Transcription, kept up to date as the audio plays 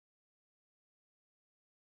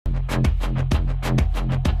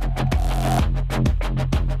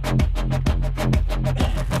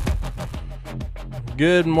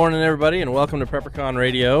Good morning, everybody, and welcome to PrepperCon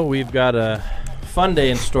Radio. We've got a fun day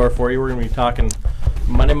in store for you. We're going to be talking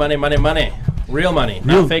money. Real money,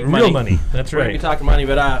 not fake money. Real money, that's We're right. going to be talking money,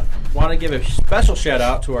 but I want to give a special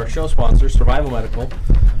shout-out to our show sponsor, Survival Medical.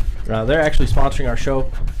 They're actually sponsoring our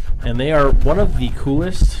show, and they are one of the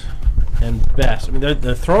coolest and best. I mean,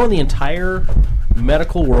 they're throwing the entire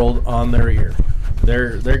medical world on their ear.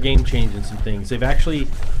 They're game-changing some things. They've actually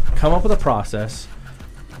come up with a process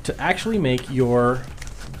to actually make your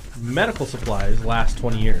medical supplies last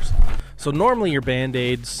 20 years. So normally your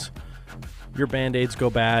Band-Aids go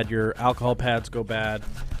bad, your alcohol pads go bad,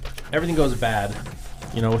 everything goes bad,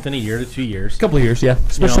 within a year to 2 years. A couple of years, yeah.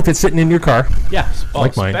 Especially if it's sitting in your car. Yeah,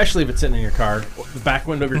 like mine. Especially if it's sitting in your car, the back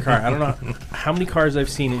window of your car. I don't know how many cars I've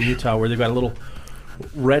seen in Utah where they've got a little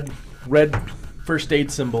red first aid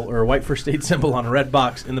symbol or a white first aid symbol on a red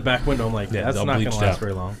box in the back window. I'm like, that's not going to last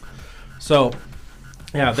very long. So,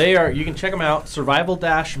 yeah, they are. You can check them out,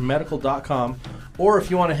 survival-medical.com, or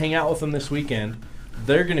if you want to hang out with them this weekend,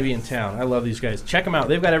 they're going to be in town. I love these guys. Check them out.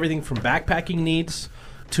 They've got everything from backpacking needs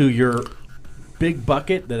to your big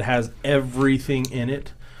bucket that has everything in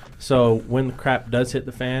it. So when the crap does hit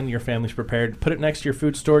the fan, your family's prepared. Put it next to your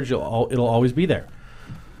food storage. It'll always be there.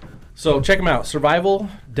 So check them out,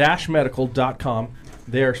 survival-medical.com.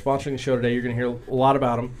 They are sponsoring the show today. You're going to hear a lot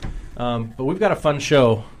about them. But we've got a fun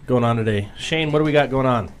show going on today. Shane, what do we got going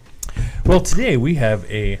on? Well, today we have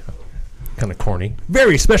a kind of corny,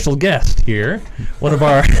 very special guest here. One of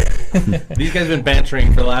our... These guys have been bantering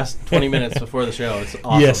for the last 20 minutes before the show. It's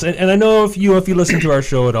awesome. Yes, and I know if you listen to our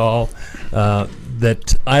show at all,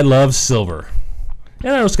 that I love silver.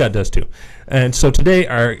 And I know Scott does too. And so today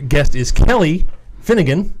our guest is Kelly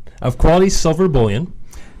Finnegan of Quality Silver Bullion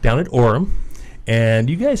down at Orem. And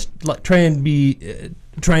you guys try and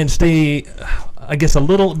stay, I guess, a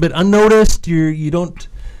little bit unnoticed. You don't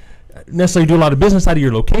necessarily do a lot of business out of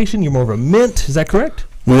your location. You're more of a mint. Is that correct?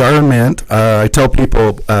 We are a mint. I tell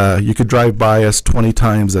people you could drive by us 20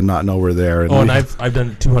 times and not know we're there. And I've done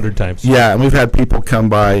it 200 times. Yeah, and we've had people come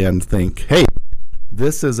by and think, hey,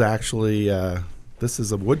 this is actually this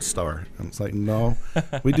is a wood star. And it's like, no,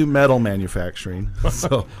 we do metal manufacturing.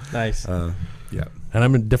 So nice. Yeah. And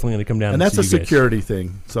I'm definitely going to come down and see that's a you security guys.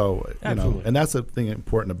 Thing. So, Absolutely. And that's the thing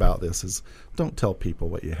important about this is don't tell people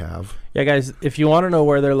what you have. Yeah, guys, if you want to know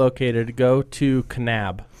where they're located, go to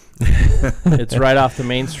Kanab. It's right off the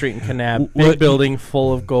main street in Kanab. Big building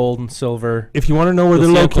full of gold and silver. If you want to know where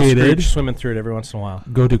You'll they're see Uncle located, Scrooge swimming through it every once in a while.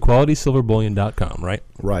 go to qualitysilverbullion.com, right?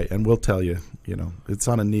 Right, and we'll tell you, it's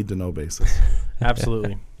on a need-to-know basis.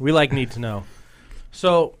 Absolutely. We like need to know.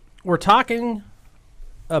 So we're talking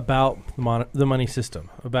about the money system,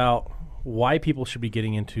 about why people should be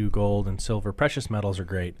getting into gold and silver. Precious metals are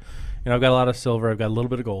great. I've got a lot of silver. I've got a little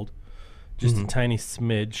bit of gold, just a tiny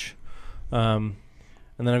smidge. And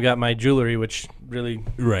then I've got my jewelry, which really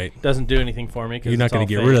doesn't do anything for me. You're not going to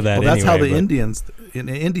get rid of that Well, that's anyway, how the Indians in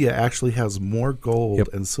India actually has more gold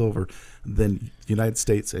and silver than United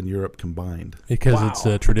States and Europe combined. Because it's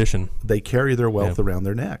a tradition. They carry their wealth around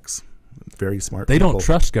their necks. Very smart They people. don't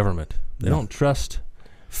trust government. They don't trust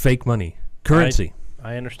fake money, currency.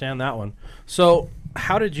 I understand that one. So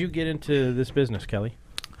how did you get into this business, Kelly?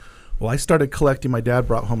 Well, I started collecting. My dad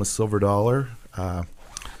brought home a silver dollar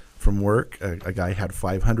from work. A guy had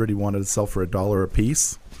 500. He wanted to sell for $1 a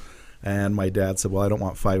piece. And my dad said, well, I don't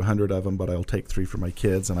want 500 of them, but I'll take 3 for my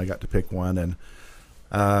kids. And I got to pick one. And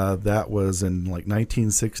that was in like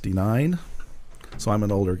 1969. So I'm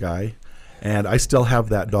an older guy. And I still have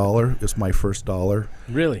that dollar. It's my first dollar.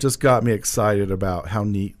 Really? Just got me excited about how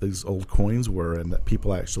neat these old coins were and that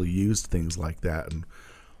people actually used things like that. And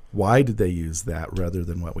why did they use that rather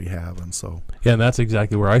than what we have? And so. Yeah, and that's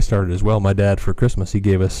exactly where I started as well. My dad, for Christmas, he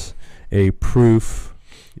gave us a proof,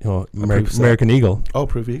 American Eagle. Oh,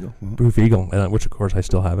 proof eagle. Mm-hmm. Proof Eagle, which, of course, I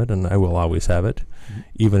still have it, and I will always have it,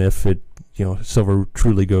 even if it, silver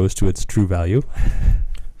truly goes to its true value.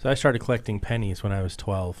 So I started collecting pennies when I was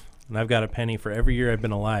 12. And I've got a penny for every year I've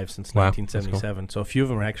been alive since 1977. Cool. So a few of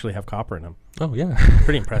them actually have copper in them. Oh, yeah.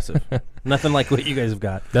 Pretty impressive. Nothing like what you guys have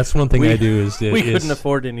got. That's one thing I do is... we couldn't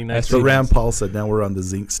afford any nice So Rand Paul said now we're on the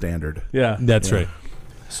zinc standard. Yeah. That's right.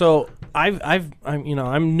 So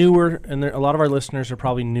I'm newer, and a lot of our listeners are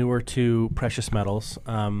probably newer to precious metals.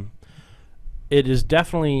 It is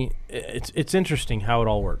definitely... It's interesting how it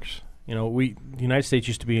all works. The United States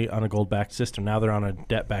used to be on a gold-backed system. Now they're on a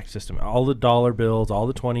debt-backed system. All the dollar bills, all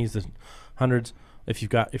the 20s, the 100s, if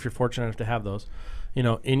you're fortunate enough to have those,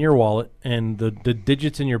 in your wallet, and the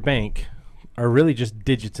digits in your bank are really just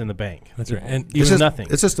digits in the bank. That's right. And it's nothing.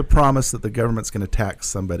 It's just a promise that the government's going to tax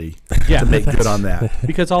somebody to make good on that.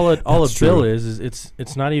 Because all a bill is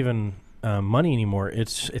it's not even money anymore.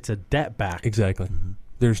 It's a debt back. Exactly.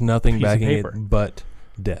 There's nothing Piece of backing it paper. but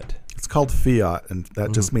debt. It's called fiat, and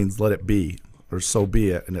that just means let it be, or so be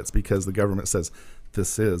it. And it's because the government says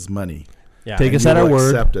this is money. Yeah. Take And us you at our will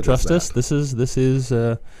word. accept it as Trust that. us. This is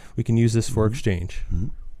we can use this for exchange.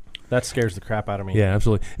 That scares the crap out of me. Yeah,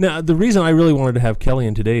 absolutely. Now, the reason I really wanted to have Kelly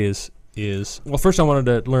in today is well, first I wanted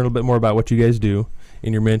to learn a little bit more about what you guys do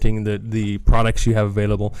in your minting, the products you have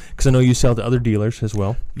available, because I know you sell to other dealers as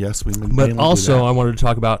well. Yes, we But mainly do also, that. I wanted to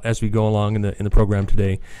talk about, as we go along in the program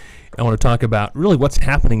today, I want to talk about really what's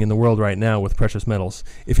happening in the world right now with precious metals.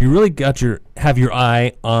 If you really have your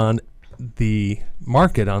eye on the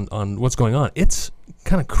market, on what's going on, it's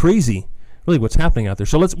kind of crazy, really, what's happening out there.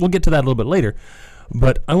 So we'll get to that a little bit later.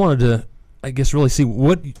 But I wanted to, I guess, really see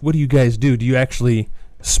what do you guys do? Do you actually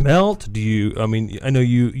smelt? Do you? I mean, I know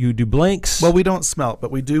you do blanks. Well, we don't smelt, but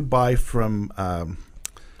we do buy from a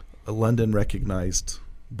London recognized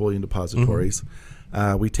bullion depositories.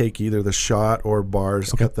 We take either the shot or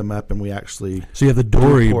bars, cut them up, and we actually. So you have the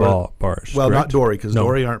Dory pour- bars. Well, correct? not Dory, because No.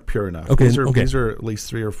 Dory aren't pure enough. Okay, These are okay. these are at least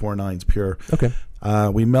 3 or 4 nines pure. Okay.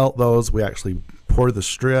 We melt those. We actually pour the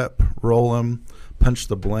strip, roll them, punch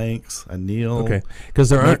the blanks, anneal. Okay. Because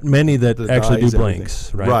there aren't many that the actually do dyes, blanks,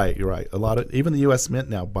 everything. right? Right, you're right. A lot of even the U.S. Mint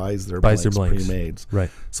now buys their Buys their blanks blanks. pre-made.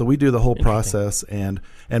 Right. So we do the whole Interesting. process,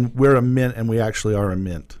 and we're a mint, and we actually are a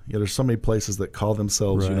mint. You know, there's so many places that call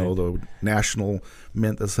themselves, you know, the national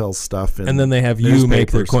mint that sells stuff, And then they have you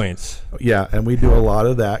make their newspapers. coins. Yeah, and we do a lot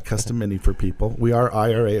of that custom minting for people. We are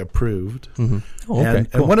IRA approved. Oh, okay.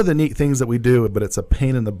 And Cool. one of the neat things that we do, but it's a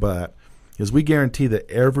pain in the butt, is we guarantee that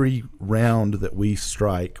every round that we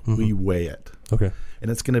strike, we weigh it. Okay. And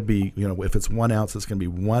it's going to be, you know, if it's 1 ounce, it's going to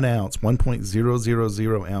be 1 ounce,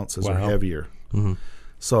 1.000 ounces or Wow. heavier.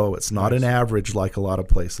 So it's not an average like a lot of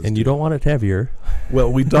places. And you don't want it heavier.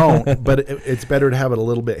 Well, we don't, but it's better to have it a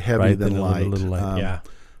little bit heavy Right, than than a light. little light. Yeah.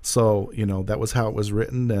 So, you know, that was how it was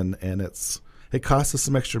written, and it costs us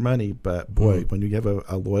some extra money, but boy, when you have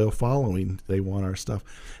a loyal following, they want our stuff.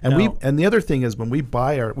 And Now- and the other thing is when we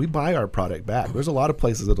buy our product back. There's a lot of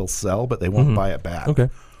places that'll sell, but they won't buy it back. Okay.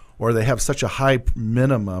 Or they have such a high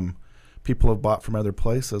minimum. People have bought from other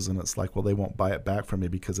places, and it's like, well, they won't buy it back from me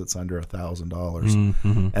because it's under $1,000.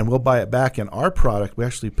 And we'll buy it back. And our product, we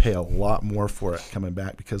actually pay a lot more for it coming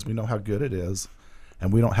back because we know how good it is,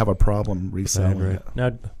 and we don't have a problem reselling Right.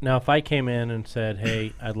 it. Now, if I came in and said,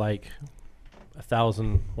 "Hey, I'd like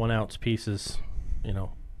 1,000 1-ounce pieces," you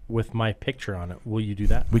know, with my picture on it, will you do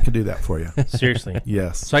that? We can do that for you. Seriously.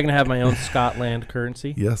 Yes. So I can have my own Scotland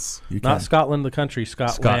currency? Yes, you can. Not Scotland, the country.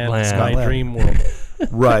 Scotland. Scotland. My Scotland. dream world.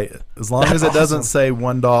 Right. As long as it doesn't say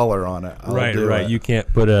 $1 on it. I'll Right. do Right. it. You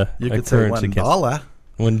can't put a could say currency $1.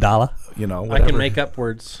 $1. You know, I whatever. can make up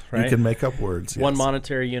words, right? You can make up words. One yes.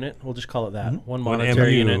 monetary unit. We'll just call it that. One One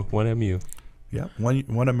monetary MU. unit. One MU. Yeah. One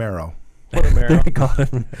Amero. What a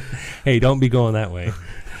marrow. Hey, don't be going that way.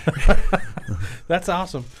 That's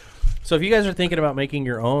awesome. So if you guys are thinking about making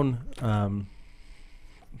your own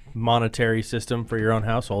monetary system for your own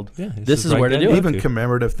household, this is right where to down do it. Even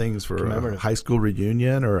commemorative things for a Commemorative. high school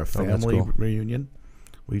reunion or a family cool. reunion.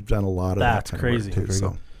 We've done a lot of That's that kind crazy. of work too. Very So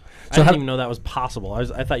good. I So didn't how- even know that was possible.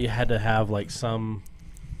 I thought you had to have like some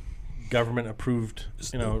government approved,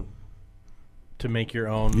 you know, to make your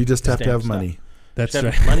own. you just have to stamp have stuff. money. That's Just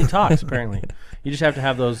have- right. Money talks. Apparently, you just have to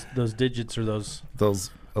have those digits or those. Those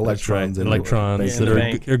That's right. electrons. in Electrons in that the are,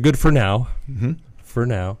 bank. are good for now. Mhm. For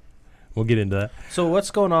now. We'll get into that. So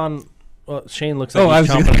what's going on? Well, Shane looks like Oh, I he's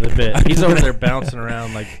was chomping gonna- at the bit. He's over there bouncing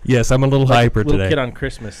around like Yes, I'm a little hyper little today. kid on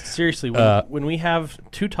Christmas. Seriously, Uh, when we have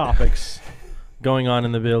two topics going on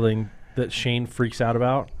in the building that Shane freaks out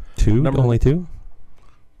about, Two? Number- Only two?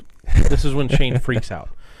 this is when Shane freaks out.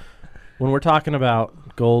 When we're talking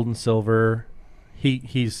about gold and silver,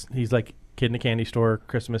 he's like kid in a candy store,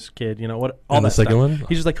 Christmas kid, you know what? All And that the second stuff. one?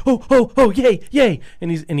 He's just like, oh, yay, and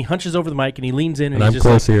he hunches over the mic and he leans in and And I'm he's just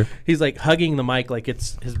close like, here. he's like hugging the mic like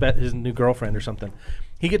it's his new girlfriend or something.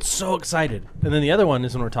 He gets so excited. And then the other one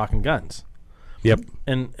is when we're talking guns. Yep.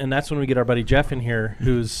 And that's when we get our buddy Jeff in here,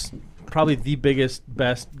 who's probably the best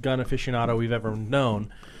gun aficionado we've ever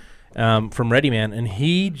known, from Ready Man, and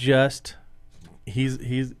he's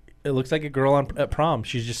it looks like a girl at prom.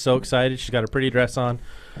 She's just so excited. She's got a pretty dress on.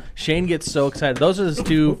 Shane gets so excited. Those are his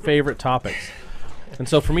two favorite topics, and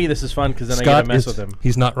so for me this is fun because then I get to mess with him.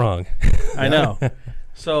 He's not wrong. I know.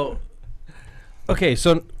 So, okay,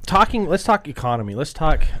 so let's talk economy. Let's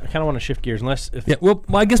talk. I kind of want to shift gears, Yeah. Well,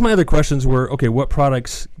 I guess my other questions were, okay, what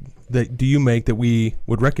products that do you make that we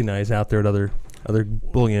would recognize out there at other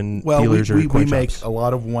bullion Well, dealers or we coin make shops? a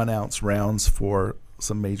lot of 1 ounce rounds for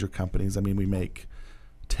some major companies. I mean, we make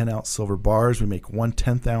 10-ounce silver bars. We make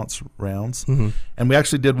 1/10-ounce rounds. And we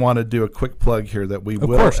actually did want to do a quick plug here that we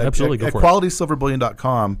will. Of course, absolutely. Go At for it.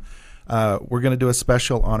 QualitySilverBullion.com, we're going to do a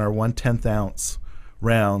special on our 1/10-ounce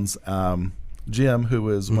rounds. Jim, who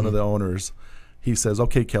is one of the owners, he says,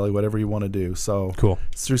 okay, Kelly, whatever you want to do. So Cool.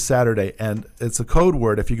 It's through Saturday. And it's a code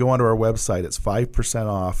word. If you go onto our website, it's 5%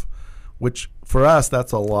 off, which for us,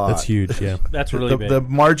 that's a lot. That's huge, yeah. That's really big. The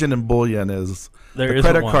margin in bullion is There the isn't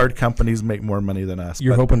credit one. card companies make more money than us.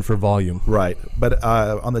 You're but- hoping for volume. Right. But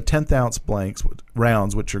on the 10th-ounce blanks,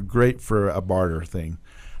 rounds, which are great for a barter thing,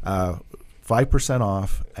 5%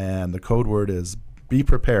 off, and the code word is be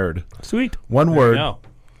prepared. Sweet. One There you word, go.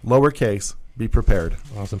 lowercase, be prepared.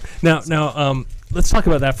 Awesome. Now, let's talk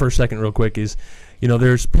about that for a second, real quick. Is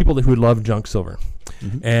there's people who love junk silver,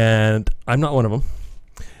 and I'm not one of them.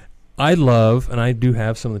 I love, and I do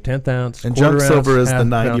have some of the 10th ounce. And junk quarter silver ounce, is the half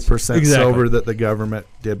 90% ounce. silver that the government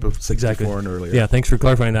did before Exactly. 64 and earlier. Yeah, thanks for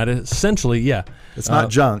clarifying that. Essentially, yeah. It's not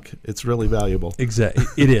junk. It's really valuable. Exactly.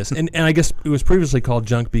 It is. And I guess it was previously called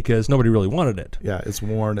junk because nobody really wanted it. Yeah, it's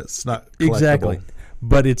worn. It's not collectible. Exactly.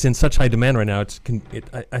 But it's in such high demand right now.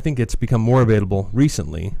 I think it's become more available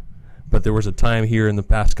recently. But there was a time here in the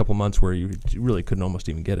past couple months where you really couldn't almost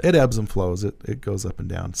even get it. It ebbs and flows. It goes up and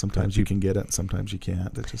down. Sometimes you can get it, and sometimes you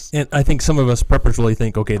can't. It just And I think some of us preppers really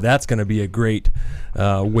think, okay, that's going to be a great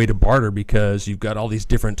way to barter because you've got all these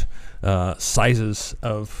different sizes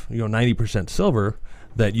of 90% silver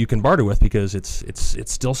that you can barter with because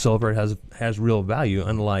it's still silver. It has real value,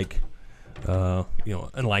 unlike the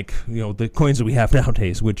coins that we have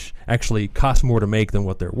nowadays, which actually cost more to make than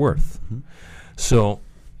what they're worth. So.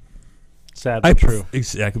 Sad but true.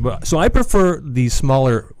 Exactly. So I prefer these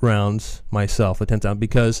smaller rounds myself, the 10th ounce,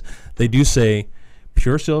 because they do say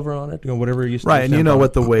pure silver on it, whatever you right, and you know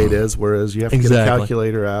what the weight is, whereas you have to get a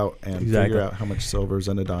calculator out and Exactly. figure out how much silver's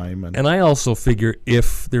in a dime. And I also figure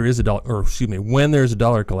if there is when there's a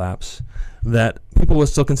dollar collapse, that people will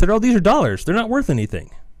still consider, these are dollars. They're not worth anything.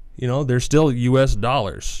 They're still U.S.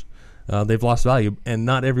 dollars. They've lost value, and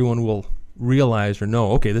not everyone will realize or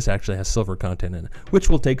know, okay, this actually has silver content in it, which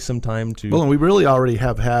will take some time to. Well, and we really already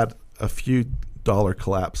have had a few dollar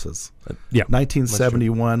collapses. Yeah,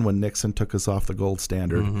 1971, when Nixon took us off the gold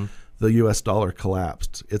standard, the U.S. dollar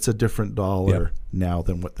collapsed. It's a different dollar now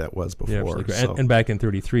than what that was before. Yeah, and back in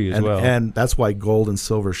 33 as well. And that's why gold and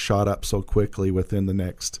silver shot up so quickly within the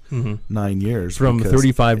next 9 years. From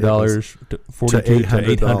 $35 to $42 to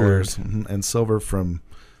 $800. And silver from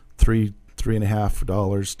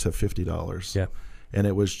 $3.50 to $50. Yeah. And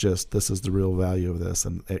it was just, this is the real value of this.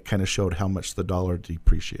 And it kind of showed how much the dollar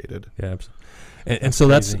depreciated. Yeah, absolutely. And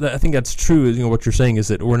so I think that's true. What you're saying is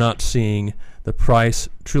that we're not seeing the price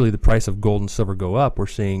of gold and silver go up. We're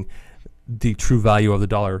seeing the true value of the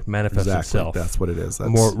dollar manifest itself. That's what it is. That's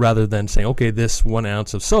more rather than saying, okay, this 1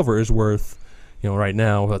 ounce of silver is worth, right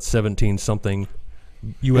now about 17 something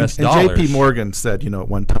U.S. dollars. And J.P. Morgan said, at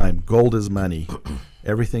one time, gold is money,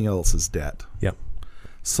 everything else is debt. Yeah.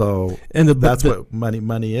 So that's what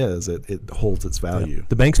money is. It holds its value. Yeah.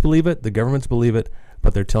 The banks believe it, the governments believe it,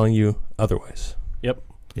 but they're telling you otherwise. Yep.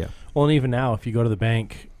 Yeah. Well, and even now, if you go to the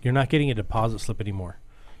bank, you're not getting a deposit slip anymore.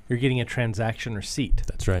 You're getting a transaction receipt.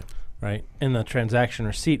 That's right. Right? In the transaction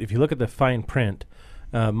receipt, if you look at the fine print,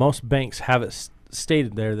 most banks have it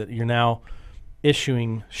stated there that you're now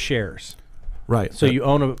issuing shares. Right. So you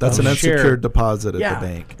own that's an unsecured deposit at the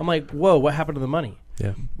bank. I'm like, whoa, what happened to the money?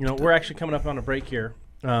 Yeah. We're actually coming up on a break here.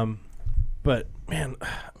 But, man,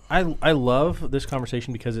 I love this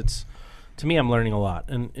conversation because to me, I'm learning a lot.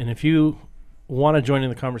 And if you want to join in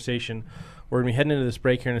the conversation, we're going to be heading into this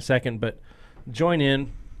break here in a second, but join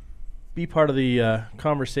in, be part of the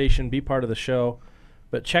conversation, be part of the show.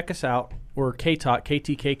 But check us out. We're K-Talk,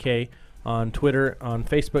 KTKK, on Twitter, on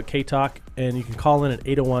Facebook, K-Talk, and you can call in at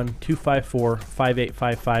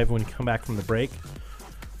 801-254-5855 when you come back from the break.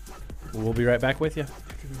 We'll be right back with you.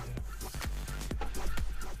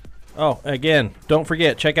 Oh, again, don't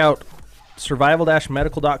forget, check out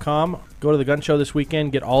survival-medical.com. Go to the gun show this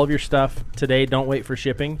weekend. Get all of your stuff today. Don't wait for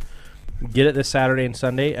shipping. Get it this Saturday and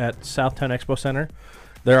Sunday at Southtown Expo Center.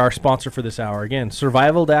 They're our sponsor for this hour. Again,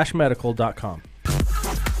 survival-medical.com.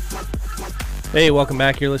 Hey, welcome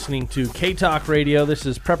back. You're listening to K-Talk Radio. This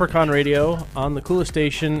is PrepperCon Radio on the coolest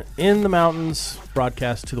station in the mountains,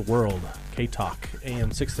 broadcast to the world. K-Talk,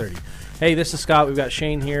 AM 630. Hey, this is Scott. We've got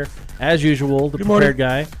Shane here, as usual, the prepared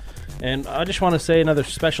guy. And I just want to say another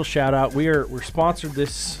special shout-out. We're sponsored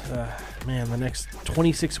this, the next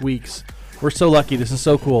 26 weeks. We're so lucky. This is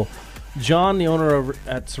so cool. John, the owner over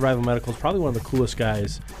at Survival Medical, is probably one of the coolest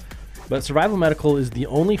guys. But Survival Medical is the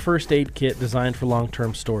only first aid kit designed for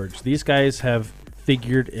long-term storage. These guys have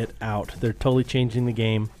figured it out. They're totally changing the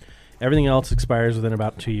game. Everything else expires within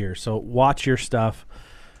about 2 years. So watch your stuff.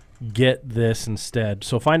 Get this instead.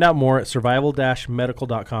 So find out more at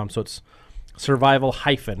survival-medical.com. So it's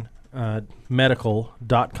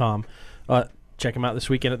survival-medical.com. Check them out this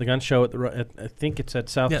weekend at the gun show I think it's at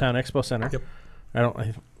Southtown Expo Center. Yep.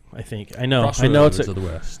 I think. I know it's at of the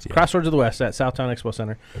West. Yeah. Crossroads of the West at Southtown Expo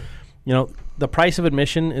Center. You know, the price of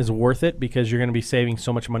admission is worth it because you're going to be saving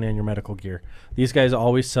so much money on your medical gear. These guys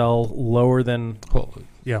always sell lower than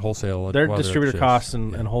wholesale. Their distributor costs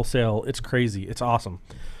and wholesale. It's crazy. It's awesome.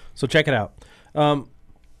 So check it out.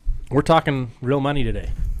 We're talking real money today.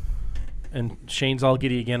 And Shane's all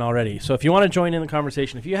giddy again already. So if you want to join in the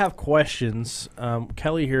conversation, if you have questions,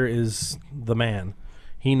 Kelly here is the man.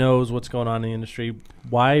 He knows what's going on in the industry.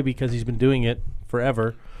 Why? Because he's been doing it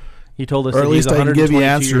forever. He told us or that at least he's I can give you 122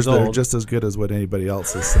 answers years that are old. just as good as what anybody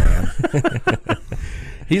else is saying.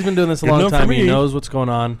 He's been doing this a long time. He knows what's going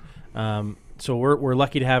on. So we're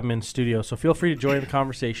lucky to have him in studio. So feel free to join the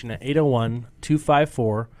conversation at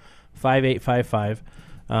 801-254-5855.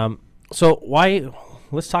 So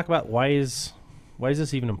let's talk about why is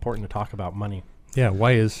this even important to talk about money? Yeah,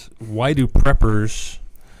 why do preppers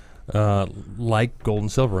like gold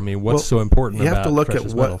and silver? I mean, what's so important about you have to look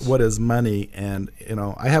at metals? what is money. And,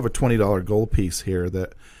 I have a $20 gold piece here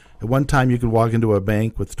that at one time you could walk into a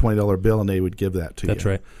bank with a $20 bill and they would give that to you. That's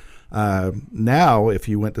right. Now, if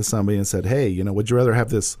you went to somebody and said, hey, would you rather have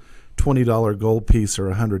this $20 gold piece or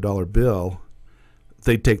a $100 bill?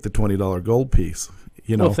 They'd take the $20 gold piece.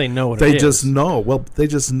 If they know what they it is. just know. Well, they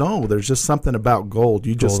just know. There's just something about gold.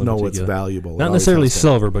 You just know it's valuable. Not necessarily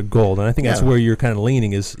silver, but gold. And I think that's where you're kind of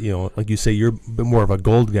leaning is, like you say, you're a bit more of a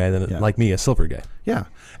gold guy than like me, a silver guy. Yeah.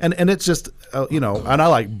 And it's just, and I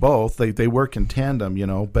like both. They work in tandem,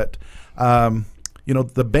 but,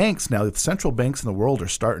 the banks now, the central banks in the world are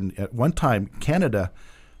starting. At one time, Canada,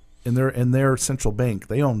 in their central bank,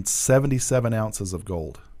 they own 77 ounces of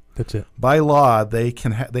gold. That's it. By law, they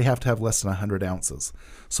have to have less than 100 ounces.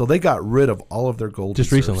 So they got rid of all of their gold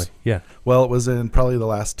just reserves. Recently. Yeah. Well, it was in probably the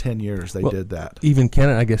last 10 years they did that. Even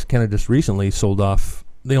Canada, I guess Canada just recently sold off.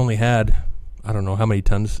 They only had, I don't know how many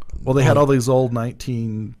tons. Well, they had all these old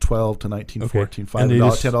 1912 to 1914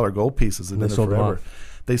 $5 gold pieces and then forever.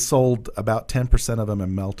 They sold about 10% of them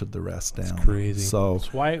and melted the rest down. That's crazy. So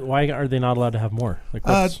why are they not allowed to have more?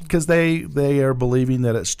 Because they are believing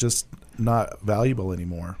that it's just not valuable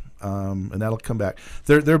anymore, and that'll come back.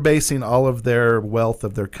 They're basing all of their wealth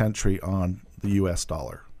of their country on the U.S.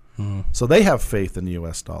 dollar, so they have faith in the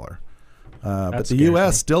U.S. dollar. But the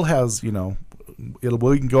U.S. still has, we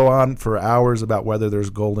can go on for hours about whether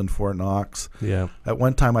there's gold in Fort Knox. Yeah. At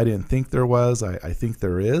one time, I didn't think there was. I think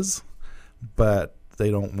there is, but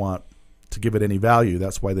they don't want to give it any value.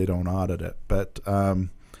 That's why they don't audit it. But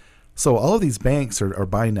so all of these banks are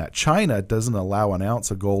buying that. China doesn't allow an ounce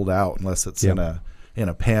of gold out unless it's in a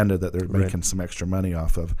Panda that they're making some extra money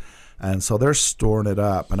off of. And so they're storing it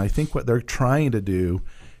up. And I think what they're trying to do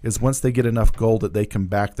is once they get enough gold that they can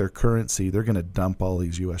back their currency, they're going to dump all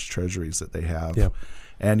these U.S. treasuries that they have. Yeah.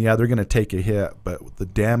 And, they're going to take a hit. But the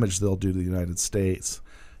damage they'll do to the United States,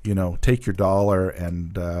 take your dollar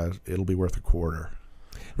and it'll be worth a quarter.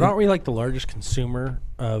 Aren't we like the largest consumer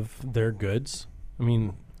of their goods? I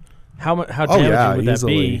mean, how damaging would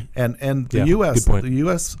easily. that be? And the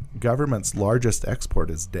U.S. government's largest export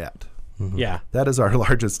is debt. Mm-hmm. Yeah, that is our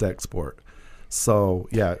largest export. So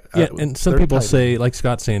and some people say, like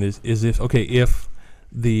Scott's saying, is if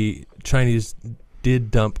the Chinese did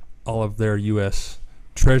dump all of their U.S.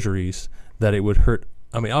 treasuries, that it would hurt.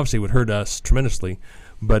 I mean, obviously, it would hurt us tremendously,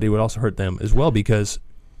 but it would also hurt them as well because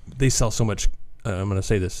they sell so much. I'm going to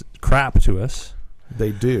say this crap to us.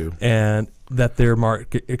 They do, and that their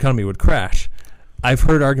economy would crash. I've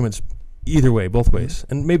heard arguments either way, both ways,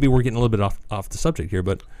 and maybe we're getting a little bit off the subject here.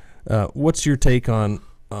 But what's your take on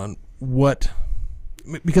what?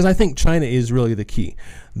 Because I think China is really the key.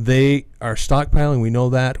 They are stockpiling. We know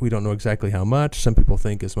that. We don't know exactly how much. Some people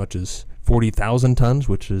think as much as 40,000 tons,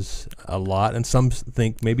 which is a lot, and some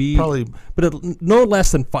think maybe no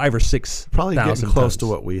less than 5,000 or 6,000. Probably getting close to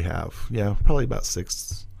what we have. Yeah, probably about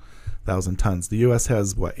 6,000 tons. The U.S.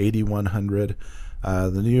 has 8,100.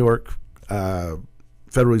 The New York Federal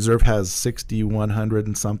Reserve has 6,100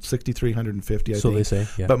 and some 6,350. I think. They say.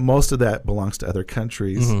 Yeah. But most of that belongs to other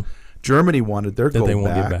countries. Mm-hmm. Germany wanted their gold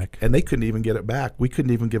back, and they couldn't even get it back. We couldn't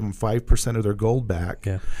even give them 5% of their gold back.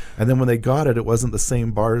 Yeah. And then when they got it, it wasn't the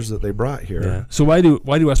same bars that they brought here. Yeah. So why do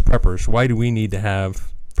us preppers? Why do we need to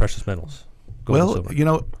have precious metals? Gold and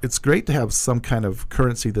silver? It's great to have some kind of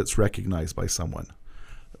currency that's recognized by someone.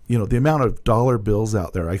 The amount of dollar bills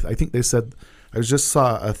out there. I think they said I just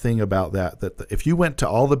saw a thing about that if you went to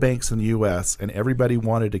all the banks in the U.S. and everybody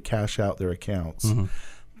wanted to cash out their accounts,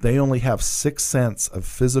 they only have 6 cents of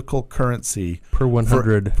physical currency per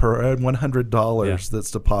 $100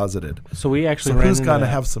 that's deposited. So we actually who's going to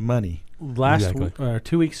have some money? Last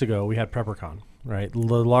 2 weeks ago, we had PrepperCon, right? The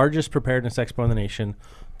largest preparedness expo in the nation.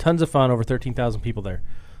 Tons of fun, over 13,000 people there.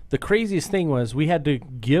 The craziest thing was we had to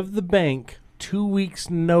give the bank 2 weeks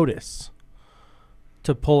notice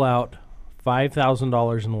to pull out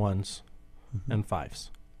 $5,000 in ones and fives.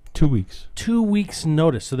 2 weeks. 2 weeks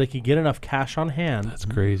notice so they could get enough cash on hand. That's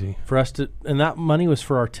crazy. For us to, and that money was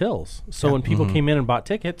for our tills. So when people came in and bought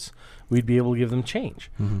tickets, we'd be able to give them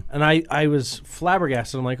change. And I was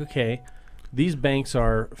flabbergasted. I'm like, okay, these banks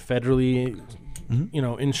are federally,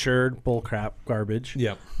 insured bullcrap garbage.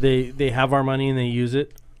 Yep. They have our money and they use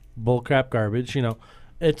it. Bullcrap garbage.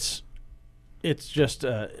 It's just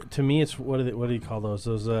to me, it's what do you call those?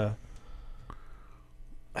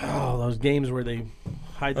 Those games where they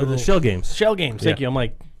hide the shell games. Shell games. Thank you. I'm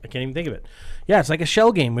like, I can't even think of it. Yeah, it's like a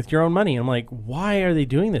shell game with your own money. I'm like, why are they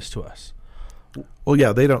doing this to us? Well,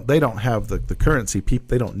 yeah, they don't have the currency.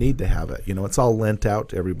 They don't need to have it. It's all lent out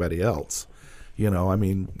to everybody else.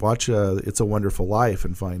 Watch It's a Wonderful Life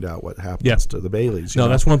and find out what happens to the Baileys.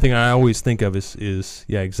 That's one thing I always think of is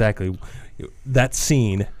exactly that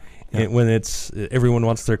scene. Yeah. When it's everyone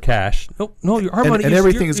wants their cash. No, our money and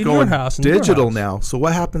everything is going digital now. So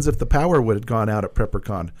what happens if the power would have gone out at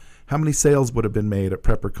PrepperCon? How many sales would have been made at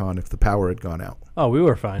PrepperCon if the power had gone out? Oh, we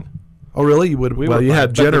were fine. Oh, really? You would. You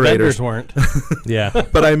had generators. The vendors weren't. Yeah.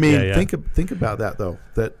 But think about that though.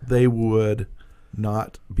 That they would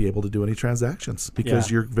not be able to do any transactions because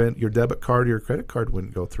your debit card or your credit card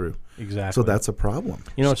wouldn't go through. Exactly. So that's a problem.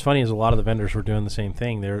 What's funny is a lot of the vendors were doing the same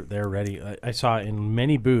thing. They're ready. I saw in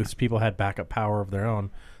many booths people had backup power of their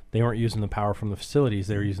own. They weren't using the power from the facilities.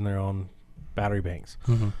 They were using their own battery banks,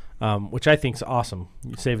 which I think is awesome.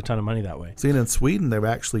 You save a ton of money that way. See, and in Sweden, they're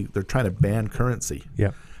trying to ban currency.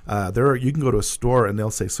 Yeah. You can go to a store and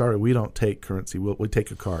they'll say, "Sorry, we don't take currency. We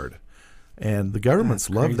take a card." And the governments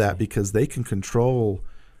love that because they can control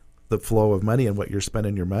the flow of money and what you're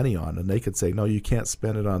spending your money on. And they could say, no, you can't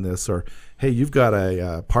spend it on this. Or, hey, you've got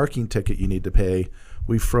a parking ticket you need to pay.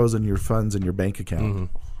 We've frozen your funds in your bank account.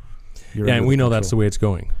 And we know that's the way it's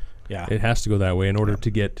going. Yeah. It has to go that way in order to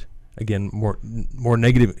get, again, more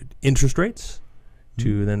negative interest rates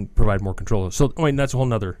to then provide more control. So, that's a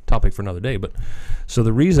whole other topic for another day. But so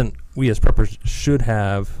the reason we as preppers should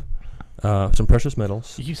have some precious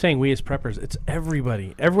metals. You keep saying we as preppers. It's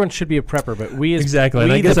everybody. Everyone should be a prepper, but we as exactly.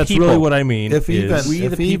 And I guess that's really what I mean. If even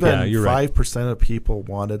 5% of people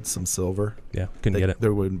wanted some silver, couldn't get it.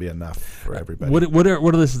 There wouldn't be enough for everybody. What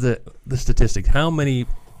are the statistics?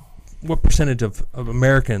 What percentage of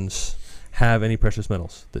Americans have any precious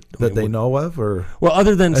metals that they know of, or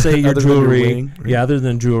other than say your jewelry? Other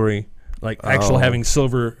than jewelry, like actual having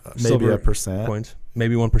silver, maybe 1% coins,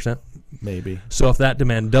 maybe 1%. Maybe. So if that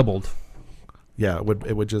demand doubled,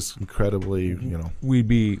 it would just incredibly, we'd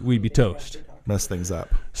be toast. Mess things up.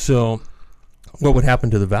 So what would happen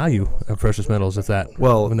to the value of precious metals if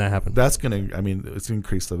when that happened? That's going to, it's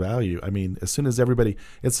increase the value. As soon as everybody,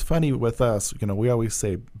 it's funny with us, we always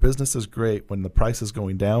say business is great when the price is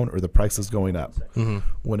going down or the price is going up.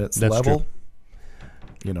 When it's level,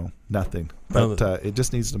 nothing. But it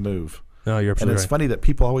just needs to move. No, you're absolutely right. And it's funny that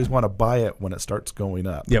people always want to buy it when it starts going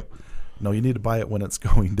up. Yep. No, you need to buy it when it's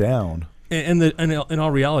going down. And in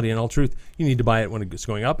all reality, in all truth, you need to buy it when it's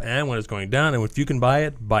going up and when it's going down. And if you can buy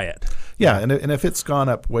it, buy it. Yeah, and if it's gone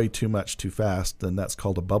up way too much too fast, then that's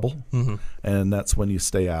called a bubble. And that's when you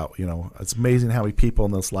stay out. It's amazing how many people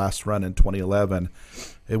in this last run in 2011,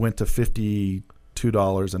 it went to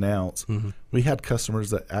 $52 an ounce. We had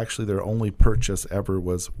customers that actually their only purchase ever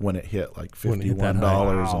was when it hit like $51.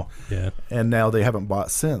 Wow. And now they haven't bought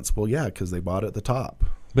since. Well, yeah, because they bought it at the top.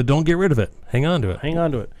 But don't get rid of it. Hang on to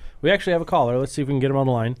it. We actually have a caller. Let's see if we can get him on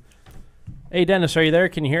the line. Hey, Dennis, are you there?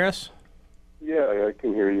 Can you hear us? Yeah, I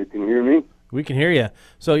can hear you. Can you hear me? We can hear you.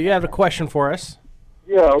 So you have a question for us?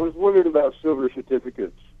 Yeah, I was wondering about silver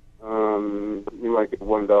certificates. You might get a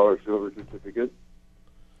 $1 silver certificate.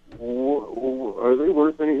 Are they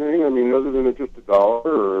worth anything? Other than just $1,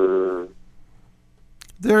 or?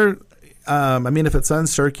 They're, if it's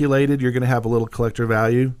uncirculated, you're going to have a little collector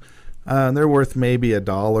value. They're worth maybe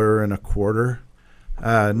 $1.25.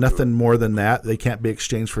 Nothing more than that. They can't be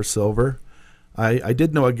exchanged for silver. I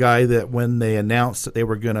did know a guy that when they announced that they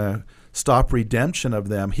were going to stop redemption of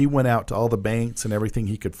them, he went out to all the banks and everything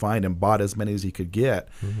he could find and bought as many as he could get,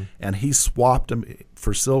 and he swapped them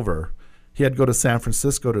for silver. He had to go to San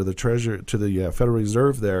Francisco to the Federal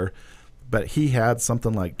Reserve there, but he had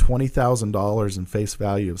something like $20,000 in face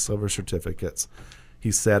value of silver certificates,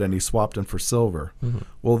 he said, and he swapped them for silver.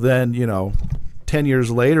 Well, then, 10 years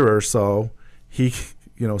later or so, he,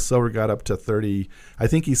 silver got up to 30. I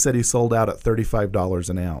think he said he sold out at $35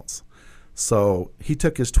 an ounce. So he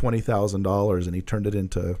took his $20,000 and he turned it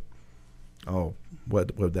into,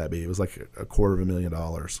 what would that be? It was like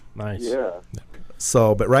 $250,000. Nice. Yeah.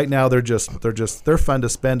 So, but right now they're fun to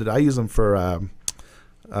spend. I use them for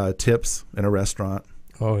tips in a restaurant.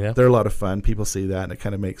 Oh, yeah. They're a lot of fun. People see that, and it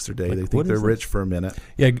kind of makes their day. Like, they think they're rich for a minute.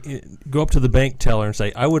 Yeah, go up to the bank teller and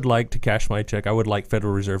say, I would like to cash my check. I would like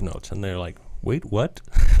Federal Reserve notes. And they're like, wait, what?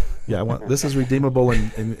 Yeah, this is redeemable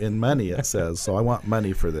in money, it says. So I want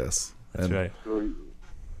money for this. That's right. So,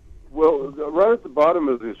 well, right at the bottom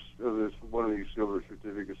of this one of these silver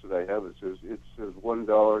certificates that I have, it says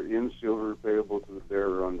 $1 in silver payable to the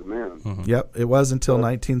bearer on demand. Yep, it was until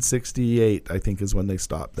 1968, I think, is when they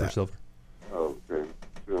stopped For that. silver. Okay.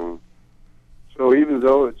 So even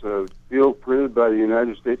though it's a bill printed by the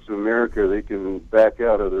United States of America, they can back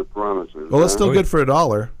out of their promises. Well, it's still good for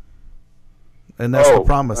 $1, and that's the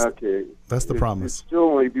promise. Okay. That's the promise. It'd still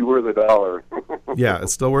only be worth $1. Yeah,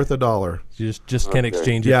 it's still worth $1. You just can't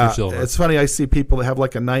exchange it Yeah, for silver. it's funny. I see people that have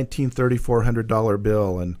like a $1,934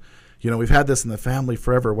 bill, and we've had this in the family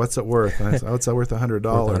forever. What's it worth? And I said, it's worth $100.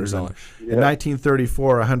 $100. In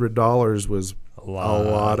 1934, $100 was a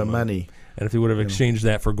lot of money. And if they would have exchanged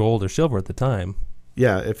that for gold or silver at the time.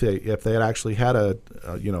 Yeah, if they had actually had a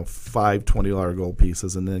 5 $20 gold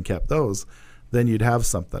pieces and then kept those, then you'd have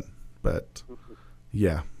something. But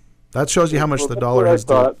yeah, that shows you how much the dollar has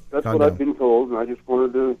done. That's what I've been told, and I just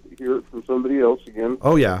wanted to hear it from somebody else again.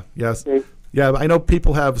 Oh yeah, yes. Okay. Yeah, I know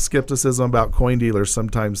people have skepticism about coin dealers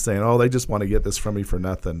sometimes saying, "Oh, they just want to get this from me for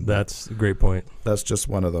nothing." That's a great point. That's just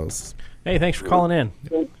one of those. Hey, thanks for calling in.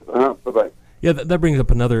 Thanks. Bye-bye. Yeah, that brings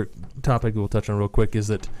up another topic we'll touch on real quick, is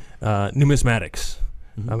that numismatics.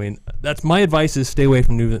 I mean, that's my advice is stay away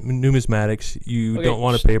from numismatics. You don't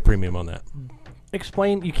want to pay a premium on that.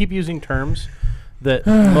 Explain. You keep using terms that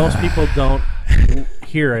most people don't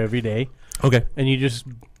hear every day. Okay. And you just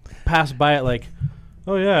pass by it like,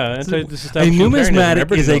 oh, yeah. A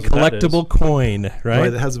numismatic is a collectible coin, right?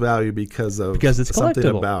 Right, it has value because it's something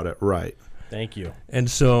collectible about it, right. Thank you.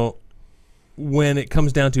 And so when it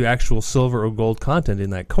comes down to actual silver or gold content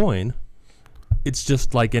in that coin, it's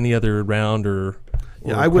just like any other round or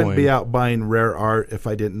Yeah, I wouldn't be out buying rare art if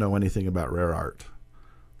I didn't know anything about rare art.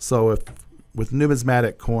 So with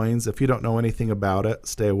numismatic coins, if you don't know anything about it,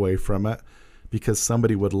 stay away from it, because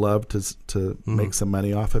somebody would love to make some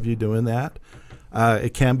money off of you doing that.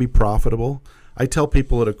 It can be profitable. I tell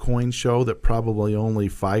people at a coin show that probably only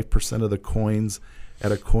 5% of the coins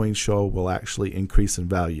at a coin show will actually increase in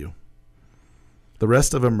value. The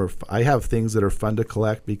rest of them I have things that are fun to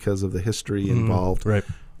collect because of the history involved. Right.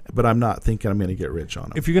 But I'm not thinking I'm going to get rich on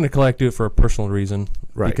them. If you're going to collect, do it for a personal reason,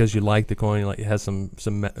 Right. because you like the coin, like it has some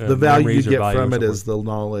the value you memories or get value from or it so is the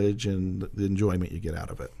knowledge and the enjoyment you get out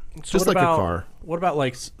of it. So Just what like about, a car. What about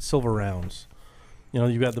like silver rounds?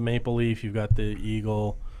 You've got the maple leaf, you've got the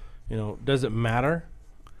eagle. Does it matter?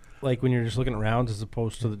 Like when you're just looking at rounds as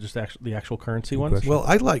opposed to the actual currency ones? question. Well,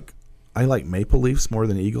 I like maple leafs more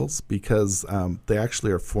than eagles because they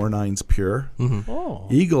actually are 4/9 pure. Oh.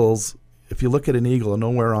 Eagles, if you look at an eagle,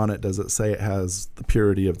 nowhere on it does it say it has the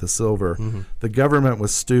purity of the silver. The government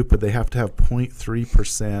was stupid. They have to have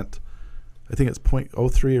 0.3%. I think it's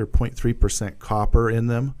 0.03 or 0.3% copper in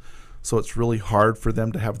them. So it's really hard for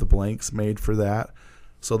them to have the blanks made for that.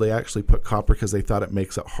 So they actually put copper because they thought it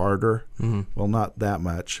makes it harder. Well, not that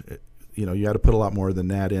much. You got to put a lot more than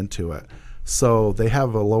that into it. So they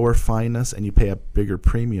have a lower fineness, and you pay a bigger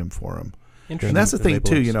premium for them. And that's the thing,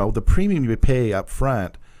 too. The premium you pay up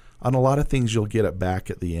front, on a lot of things you'll get it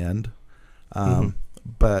back at the end.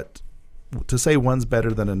 But to say one's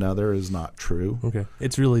better than another is not true. Okay.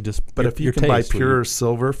 It's really just But if you can buy pure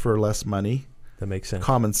silver for less money, that makes sense.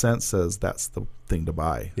 Common sense says that's the thing to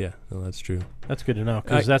buy. Yeah, no, that's true. That's good to know,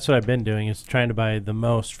 because that's what I've been doing, is trying to buy the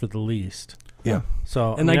most for the least. Yeah.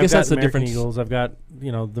 So I guess that's the American difference. Eagles, I've got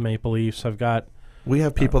the maple leafs. I've got. We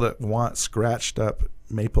have people that want scratched up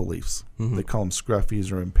maple leafs. They call them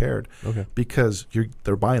scruffies or impaired. Okay. Because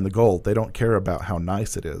they're buying the gold. They don't care about how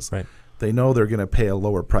nice it is. Right. They know they're going to pay a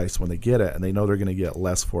lower price when they get it, and they know they're going to get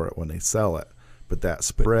less for it when they sell it. But that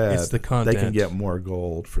spread, it's the they content. can get more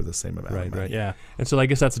gold for the same amount of money. Right. Yeah. And so I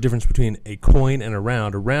guess that's the difference between a coin and a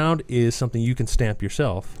round. A round is something you can stamp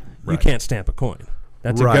yourself. You Right. can't stamp a coin.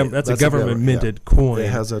 That's a government minted yeah. coin. It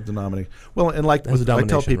has a denominator. Well, and I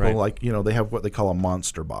tell people, they have what they call a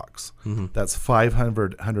monster box. That's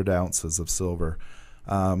 500 ounces of silver.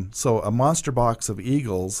 So a monster box of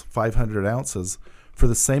Eagles, 500 ounces, for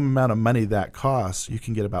the same amount of money that costs, you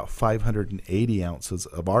can get about 580 ounces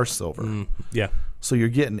of our silver. Yeah. So you're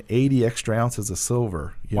getting 80 extra ounces of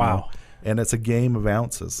silver. You know? And it's a game of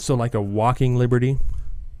ounces. So like a walking Liberty?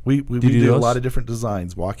 We do a lot of different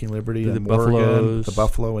designs. Walking Liberty and Morgan, Buffaloes. the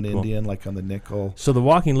Buffalo and Indian, like on the nickel. So the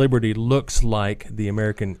Walking Liberty looks like the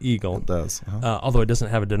American Eagle. It does. Although it doesn't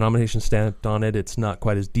have a denomination stamped on it. It's not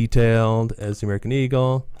quite as detailed as the American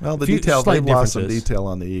Eagle. Well, the detail, they've lost some differences. detail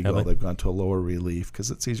on the Eagle. Have they? They've gone to a lower relief because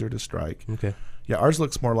it's easier to strike. Okay. Yeah, ours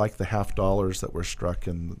looks more like the $half that were struck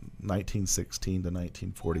in 1916 to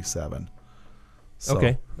 1947. So,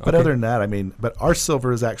 Okay. But other than that, I mean, but our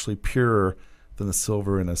silver is actually purer than the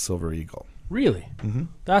silver in a Silver Eagle. Really? Mm-hmm.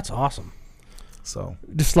 That's awesome. So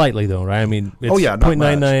Just slightly, though, right? I mean, it's not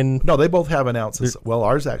 0.99. much. No, they both have an ounce. Well,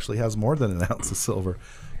 ours actually has more than an ounce of silver.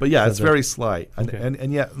 But yeah, it's very slight. Okay.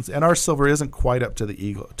 And our silver isn't quite up to the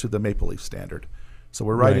Eagle, to the Maple Leaf standard. So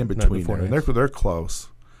we're right in between there. And they're close.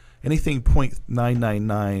 Anything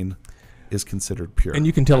 0.999 is considered pure. And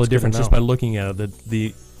you can tell That's the difference good to just by looking at it.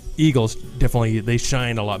 The Eagles definitely, they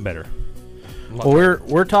shine a lot better. Well,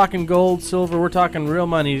 we're talking gold, silver, we're talking real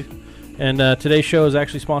money. And today's show is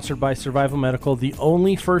actually sponsored by Survival Medical, the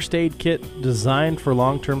only first aid kit designed for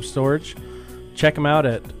long-term storage. Check them out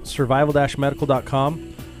at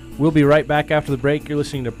survival-medical.com. We'll be right back after the break. You're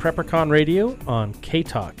listening to PrepperCon Radio on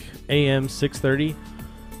K-Talk, AM 630,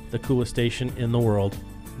 the coolest station in the world,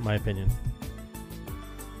 in my opinion.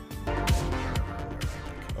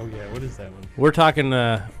 Oh, yeah. What is that one? We're talking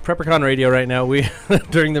PrepperCon Radio right now. We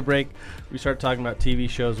during the break, we started talking about TV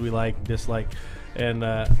shows we like, dislike. And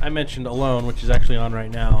I mentioned Alone, which is actually on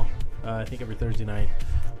right now, I think every Thursday night.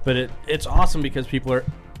 But it's awesome because people are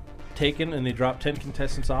taken and they drop 10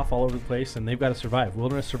 contestants off all over the place, and they've got to survive.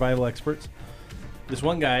 Wilderness survival experts. This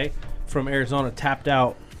one guy from Arizona tapped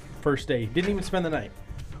out first day. Didn't even spend the night.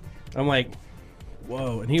 I'm like,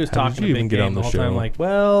 whoa. And he was talking a big game the whole time. I'm like,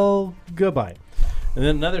 well, goodbye. And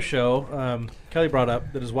then another show, Kelly brought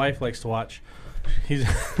up that his wife likes to watch. He's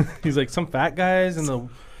like some fat guys in the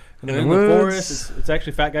forest. It's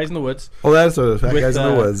actually Fat Guys in the Woods. Oh, that's a Fat Guys in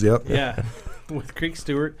the Woods. Yep. Yeah, with Creek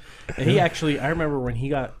Stewart, and he actually, I remember when he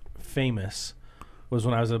got famous was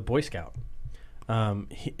when I was a Boy Scout.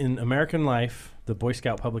 In American Life, the Boy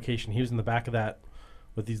Scout publication, he was in the back of that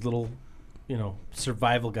with these little,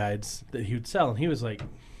 survival guides that he would sell, and he was like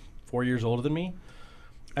 4 years older than me.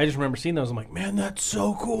 I just remember seeing those. I'm like, man, that's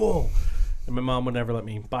so cool. And my mom would never let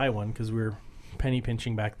me buy one because we were penny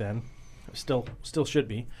pinching back then. Still should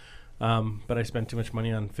be. But I spend too much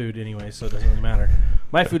money on food anyway, so it doesn't really matter.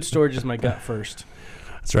 My food storage is my gut first.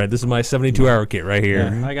 That's right. This is my 72-hour kit right here.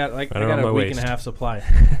 Yeah, I got a week and a half supply.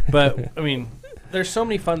 But, I mean, there's so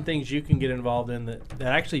many fun things you can get involved in that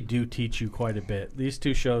actually do teach you quite a bit. These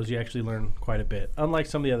two shows, you actually learn quite a bit. Unlike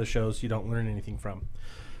some of the other shows, you don't learn anything from.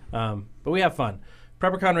 But we have fun.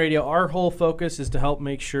 PrepperCon Radio, our whole focus is to help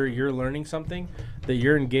make sure you're learning something, that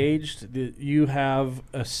you're engaged, that you have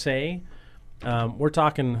a say. We're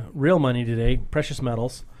talking real money today, precious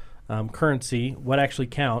metals, currency, what actually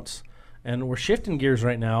counts. And we're shifting gears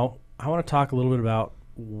right now. I want to talk a little bit about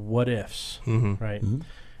what ifs, right? Mm-hmm.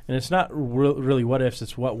 And it's not really what ifs,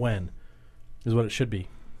 it's what when is what it should be.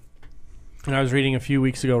 And I was reading a few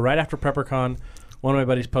weeks ago, right after PrepperCon, one of my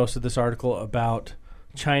buddies posted this article about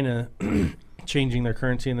China changing their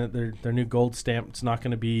currency and that their new gold stamp is not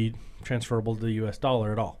going to be transferable to the U.S.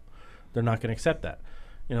 dollar at all. They're not going to accept that.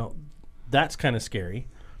 That's kind of scary.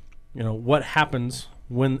 What happens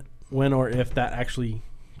when or if that actually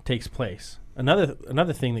takes place?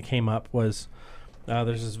 Another thing that came up was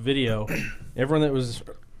there's this video. Everyone that was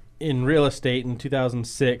in real estate in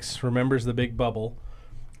 2006 remembers the big bubble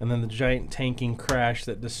and then the giant tanking crash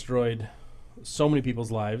that destroyed so many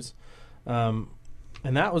people's lives. And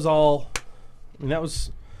that was all. I mean, that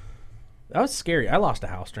was scary. I lost a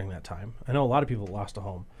house during that time. I know a lot of people lost a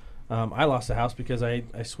home. I lost a house because I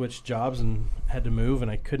switched jobs and had to move, and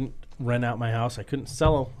I couldn't rent out my house. I couldn't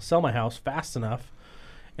sell my house fast enough,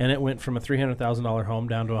 and it went from a $300,000 home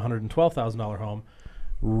down to a $112,000 home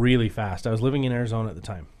really fast. I was living in Arizona at the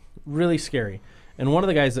time. Really scary. And one of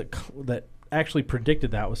the guys that actually predicted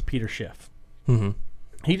that was Peter Schiff. Mm-hmm.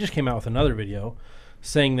 He just came out with another video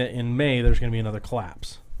saying that in May there's going to be another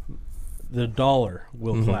collapse. The dollar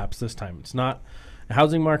will collapse this time. It's not a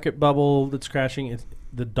housing market bubble that's crashing.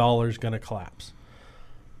 The dollar's going to collapse.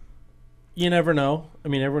 You never know. I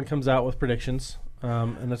mean, everyone comes out with predictions,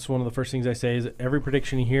 and that's one of the first things I say is that every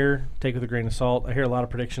prediction you hear, take with a grain of salt. I hear a lot of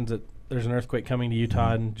predictions that there's an earthquake coming to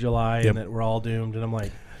Utah in July and that we're all doomed, and I'm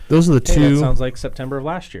like, those are the Hey, that two. sounds like September of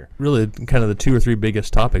last year. Really, kind of the 2 or 3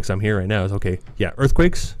 biggest topics I'm hearing right now is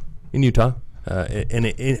earthquakes in Utah, and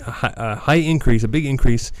a high increase, a big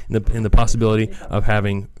increase in the possibility of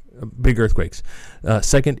having big earthquakes.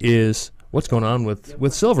 Second is what's going on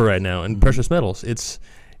with silver right now and precious metals. It's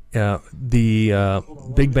the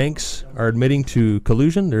big banks are admitting to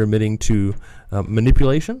collusion. They're admitting to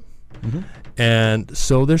manipulation, and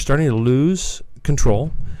so they're starting to lose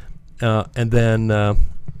control. And then, I'm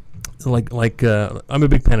a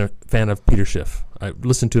big fan of Peter Schiff. I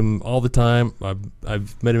listen to him all the time.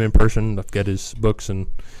 I've met him in person. I've got his books and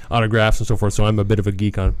autographs and so forth. So I'm a bit of a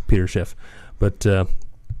geek on Peter Schiff. But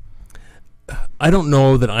I don't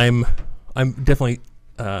know that I'm definitely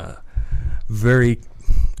very,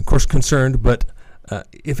 of course, concerned. But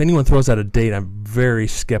if anyone throws out a date, I'm very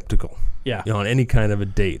skeptical. Yeah. On any kind of a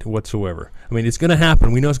date whatsoever. I mean, it's going to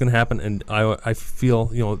happen. We know it's going to happen, and I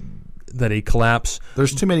feel that a collapse.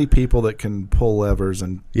 There's too many people that can pull levers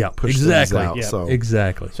and push things out. Yeah. So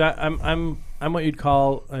Exactly. So I'm what you'd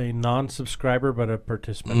call a non-subscriber, but a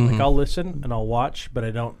participant. Like I'll listen and I'll watch, but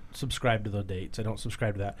I don't subscribe to the dates. I don't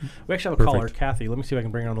subscribe to that. We actually have a caller, Kathy. Let me see if I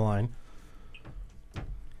can bring her on the line.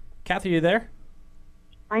 Kathy, are you there?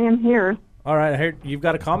 I am here. All right. I heard you've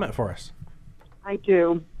got a comment for us. I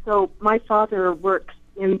do. So my father works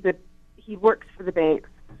for the banks.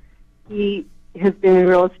 He has been in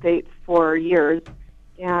real estate for years,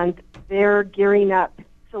 and they're gearing up.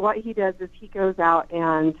 So what he does is he goes out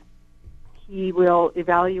and he will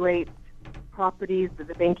evaluate properties that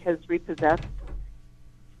the bank has repossessed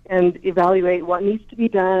and evaluate what needs to be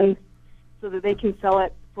done so that they can sell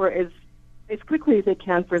it for as quickly as they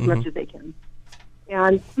can for as much as they can.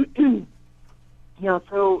 And he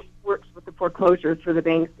also works with the foreclosures for the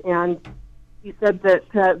banks, and he said that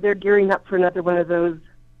they're gearing up for another one of those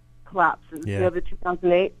collapses. Yeah. The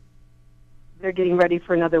 2008, they're getting ready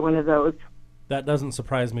for another one of those. That doesn't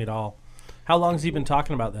surprise me at all. How long has he been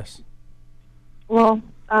talking about this? Well,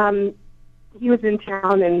 he was in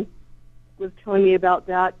town and was telling me about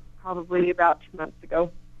that probably about 2 months ago.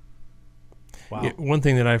 Wow. Yeah, one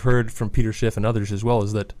thing that I've heard from Peter Schiff and others as well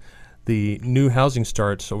is that the new housing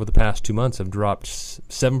starts over the past 2 months have dropped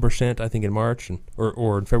 7%, I think, in March,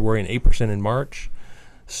 or in February, and 8% in March.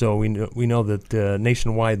 So we know that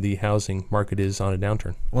nationwide the housing market is on a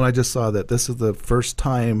downturn. Well, I just saw that this is the first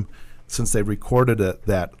time since they recorded it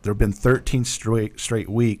that there have been 13 straight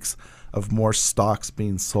weeks of more stocks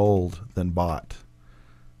being sold than bought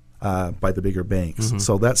by the bigger banks.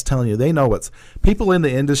 So that's telling you they know people in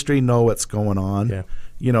the industry know what's going on. Yeah.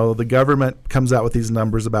 The government comes out with these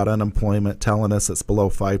numbers about unemployment telling us it's below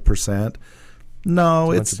 5%.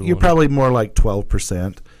 No, you're probably more like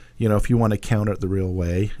 12%. If you want to count it the real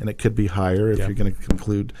way, and it could be higher if you're going to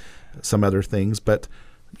conclude some other things. But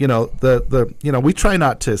we try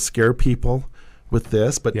not to scare people with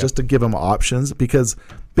this, but just to give them options, because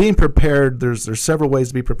being prepared, there's several ways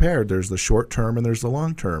to be prepared. There's the short term and there's the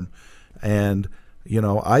long term, and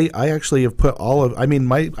I actually have put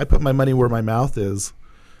I put my money where my mouth is.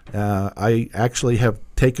 I actually have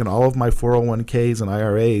taken all of my 401ks and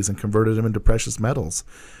IRAs and converted them into precious metals.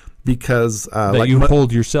 Because you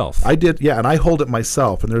hold yourself. I did, and I hold it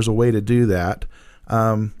myself, and there's a way to do that,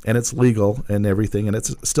 and it's legal and everything, and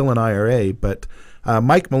it's still an IRA. But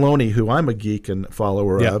Mike Maloney, who I'm a geek and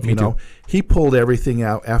follower of, he pulled everything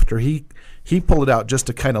out after he pulled it out just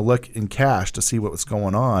to kind of look in cash to see what was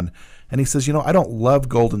going on, and he says, I don't love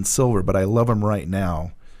gold and silver, but I love them right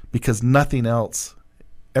now because everything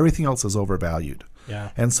else is overvalued.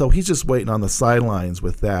 Yeah. And so he's just waiting on the sidelines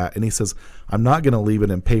with that. And he says, I'm not going to leave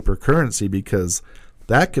it in paper currency because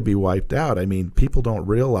that could be wiped out. I mean, people don't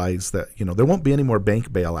realize that, there won't be any more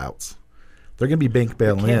bank bailouts. They're going to be bank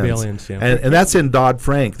bail-ins. And that's in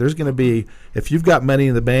Dodd-Frank. There's going to be, if you've got money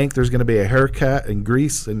in the bank, there's going to be a haircut. And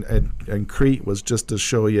Greece and Crete was just to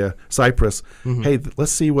show you, Cyprus, hey,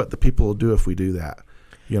 let's see what the people will do if we do that.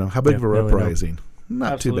 How big of a uprising?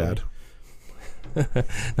 Not Absolutely. too bad.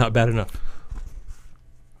 Not bad enough.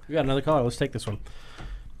 We got another caller. Let's take this one.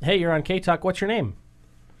 Hey, you're on K-Talk. What's your name?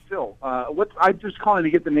 Phil. I'm just calling to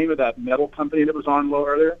get the name of that metal company that was on low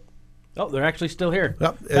earlier. Oh, they're actually still here.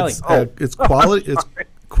 Yep, it's quality. It's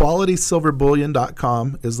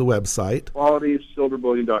QualitySilverBullion.com is the website.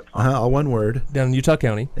 QualitySilverBullion.com. All one word. Down in Utah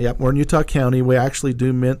County. Yep, we're in Utah County. We actually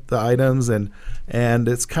do mint the items, and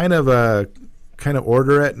it's kind of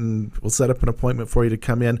order it, and we'll set up an appointment for you to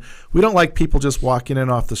come in. We don't like people just walking in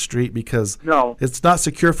off the street because it's not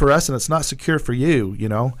secure for us and it's not secure for you.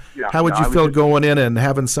 How would you feel going in and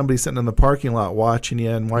having somebody sitting in the parking lot watching you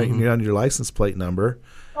and writing you on your license plate number?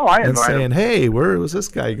 Oh, I and invite saying, them. "Hey, where was this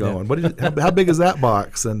guy going? What is, how big is that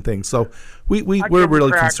box?" and things. So we're give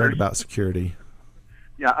really crackers. concerned about security.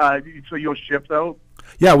 Yeah. So you'll ship though?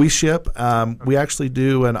 Yeah, we ship. We actually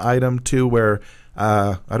do an item too where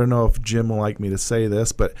I don't know if Jim will like me to say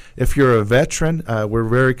this, but if you're a veteran, we're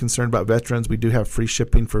very concerned about veterans. We do have free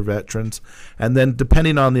shipping for veterans, and then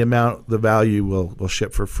depending on the amount, the value, we'll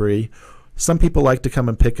ship for free. Some people like to come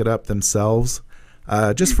and pick it up themselves,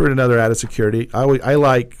 just for another added security.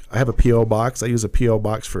 I have a PO box. I use a PO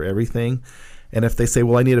box for everything. And if they say,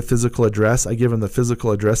 well, I need a physical address, I give them the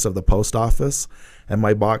physical address of the post office, and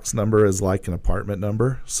my box number is like an apartment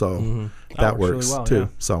number, so that works really well, too. yeah.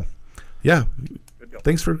 So, yeah,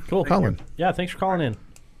 thanks for calling. Yeah, thanks for calling in.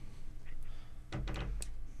 All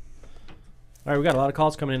right, we got a lot of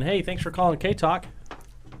calls coming in. Hey, thanks for calling K-Talk.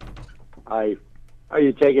 Hi. Are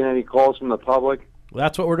you taking any calls from the public?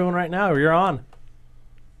 That's what we're doing right now. You're on.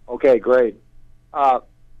 Okay, great.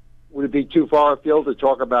 Would it be too far afield to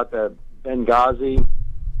talk about the Benghazi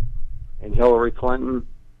and Hillary Clinton?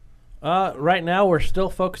 Right now, we're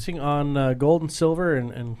still focusing on gold and silver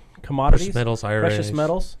and commodities. Precious metals, IRAs. Precious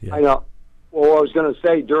metals. Yeah. I know. Well, I was going to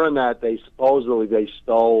say during that they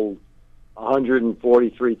stole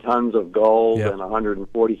 143 tons of gold Yep. and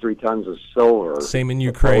 143 tons of silver. Same in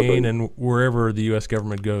Ukraine and wherever the U.S.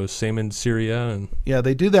 government goes. Same in Syria. And Yeah,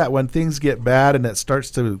 they do that when things get bad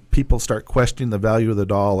and people start questioning the value of the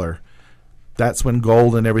dollar. That's when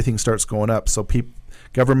gold and everything starts going up. So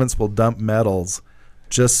governments will dump metals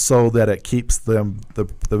just so that it keeps the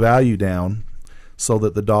value down, so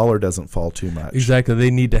that the dollar doesn't fall too much. exactly,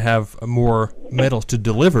 they need to have more metals to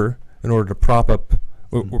deliver in order to prop up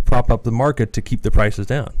the market to keep the prices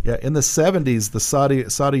down. Yeah, in the 70s, the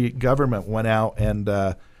Saudi government went out and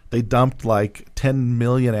they dumped like 10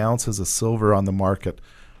 million ounces of silver on the market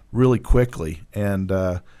really quickly,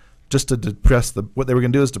 and just to depress what they were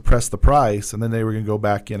going to do is depress the price, and then they were going to go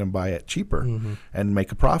back in and buy it cheaper and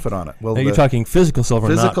make a profit on it. Well, Now you're talking physical silver,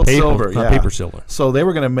 physical not paper, silver, not yeah. paper silver. So they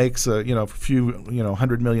were going to make a few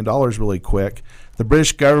 $100 million really quick. The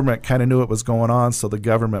British government kind of knew what was going on, so the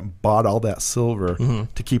government bought all that silver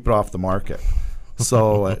to keep it off the market.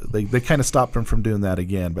 So they kind of stopped them from doing that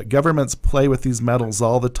again. But governments play with these metals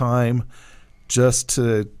all the time just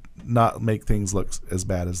to not make things look as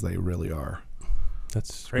bad as they really are.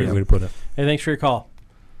 That's a great way to put it. Hey, thanks for your call.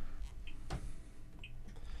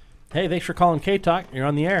 Hey, thanks for calling K-Talk. You're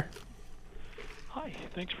on the air. Hi,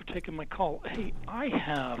 thanks for taking my call. Hey,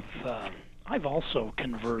 I've also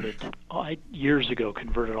converted, years ago,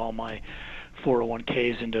 converted all my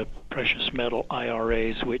 401ks into precious metal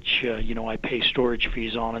IRAs, which, I pay storage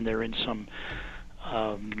fees on, and they're in some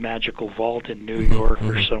magical vault in New York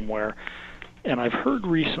or somewhere. And I've heard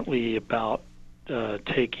recently about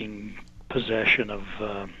taking possession of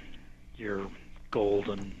your gold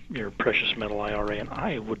and your precious metal IRA, and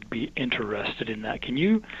I would be interested in that. Can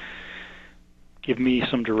you give me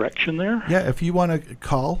some direction there? Yeah, if you want to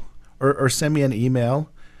call or send me an email,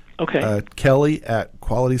 Okay. Kelly at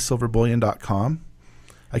qualitysilverbullion.com.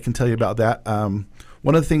 I can tell you about that.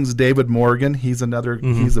 One of the things, David Morgan, he's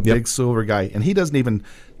a big silver guy, and he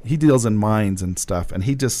deals in mines and stuff, and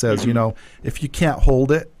he just says, if you can't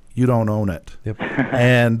hold it, you don't own it. Yep.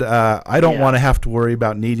 And I don't want to have to worry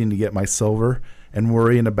about needing to get my silver and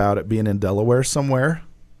worrying about it being in Delaware somewhere.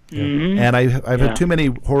 And I've had too many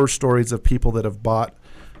horror stories of people that have bought,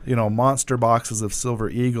 monster boxes of silver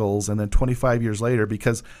eagles, and then 25 years later,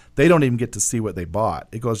 because they don't even get to see what they bought.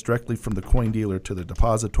 It goes directly from the coin dealer to the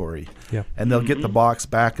depository. Yeah. And they'll get the box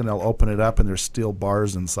back and they'll open it up and there's steel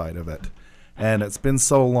bars inside of it. And it's been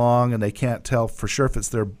so long and they can't tell for sure if it's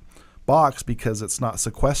their box because it's not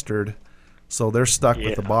sequestered. So they're stuck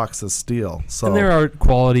with the box of steel. So And there are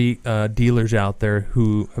quality dealers out there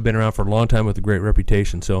who have been around for a long time with a great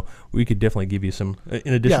reputation. So we could definitely give you some,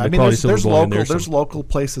 in addition to quality silver bullion. There's local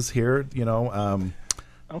places here, that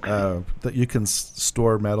you can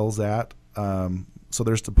store metals at. So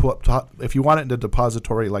there's if you want it in a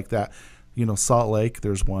depository like that, Salt Lake,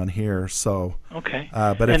 there's one here. So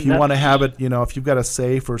but if you want to have it, if you've got a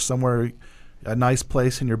safe or somewhere, a nice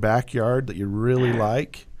place in your backyard that you really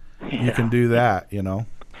like, you can do that,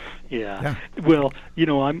 Yeah. Well,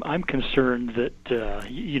 I'm concerned that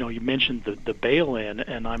you mentioned the bail-in,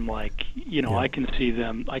 and I'm like, I can see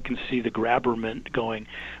the grabberment going,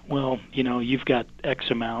 well, you've got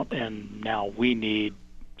X amount, and now we need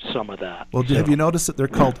some of that. Well, have you noticed that they're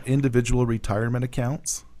called individual retirement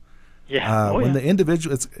accounts? Yeah. When the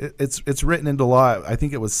individual, it's written into law. I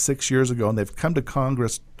think it was 6 years ago, and they've come to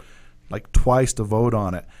Congress like twice to vote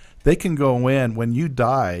on it. They can go in when you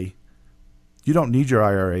die. you don't need your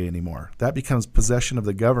IRA anymore. That becomes possession of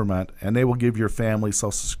the government, and they will give your family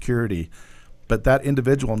Social Security, but that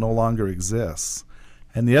individual no longer exists.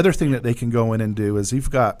 And the other thing that they can go in and do is, if you've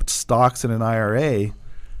got stocks in an IRA,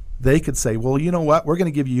 they could say, well, you know what? We're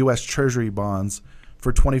going to give you U.S. Treasury bonds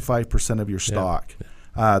for 25% of your stock.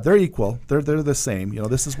 They're equal. They're the same. You know,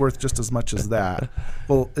 this is worth just as much as that.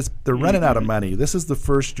 Well, they're running out of money. This is the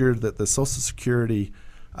first year that the Social Security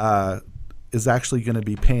is actually going to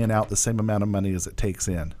be paying out the same amount of money as it takes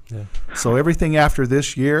in. Yeah. So everything after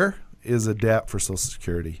this year is a debt for Social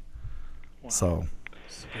Security. Wow. So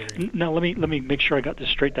now let me make sure I got this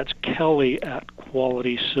straight. That's Kelly at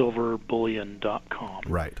QualitySilverBullion.com.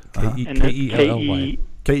 Right. K-E-L-L-Y.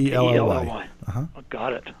 K-E-L-L-Y.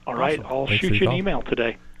 Got it. All right. I'll shoot you an email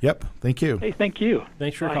today. Yep. Thank you. Hey, thank you.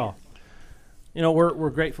 Thanks for your call. You know, we're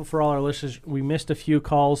grateful for all our listeners. We missed a few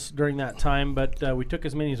calls during that time, but we took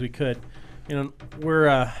as many as we could. You know,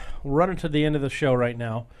 we're running to the end of the show right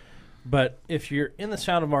now. But if you're in the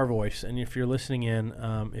sound of our voice, and if you're listening in,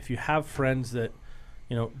 if you have friends that,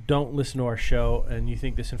 you know, don't listen to our show and you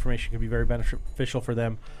think this information could be very beneficial for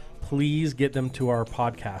them, please get them to our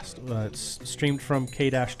podcast. It's streamed from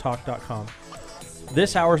k-talk.com.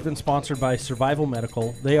 This hour has been sponsored by Survival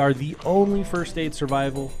Medical. They are the only first aid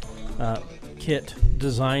survival kit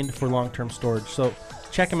designed for long-term storage. So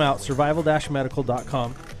check them out,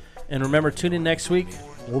 survival-medical.com. And remember, tune in next week.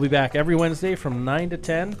 We'll be back every Wednesday from 9 to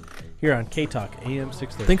 10 here on K-Talk, AM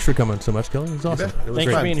 630. Thanks for coming so much, Kelly. It was awesome. It was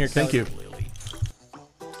Thanks fun. for being here, Kelly. Thank you.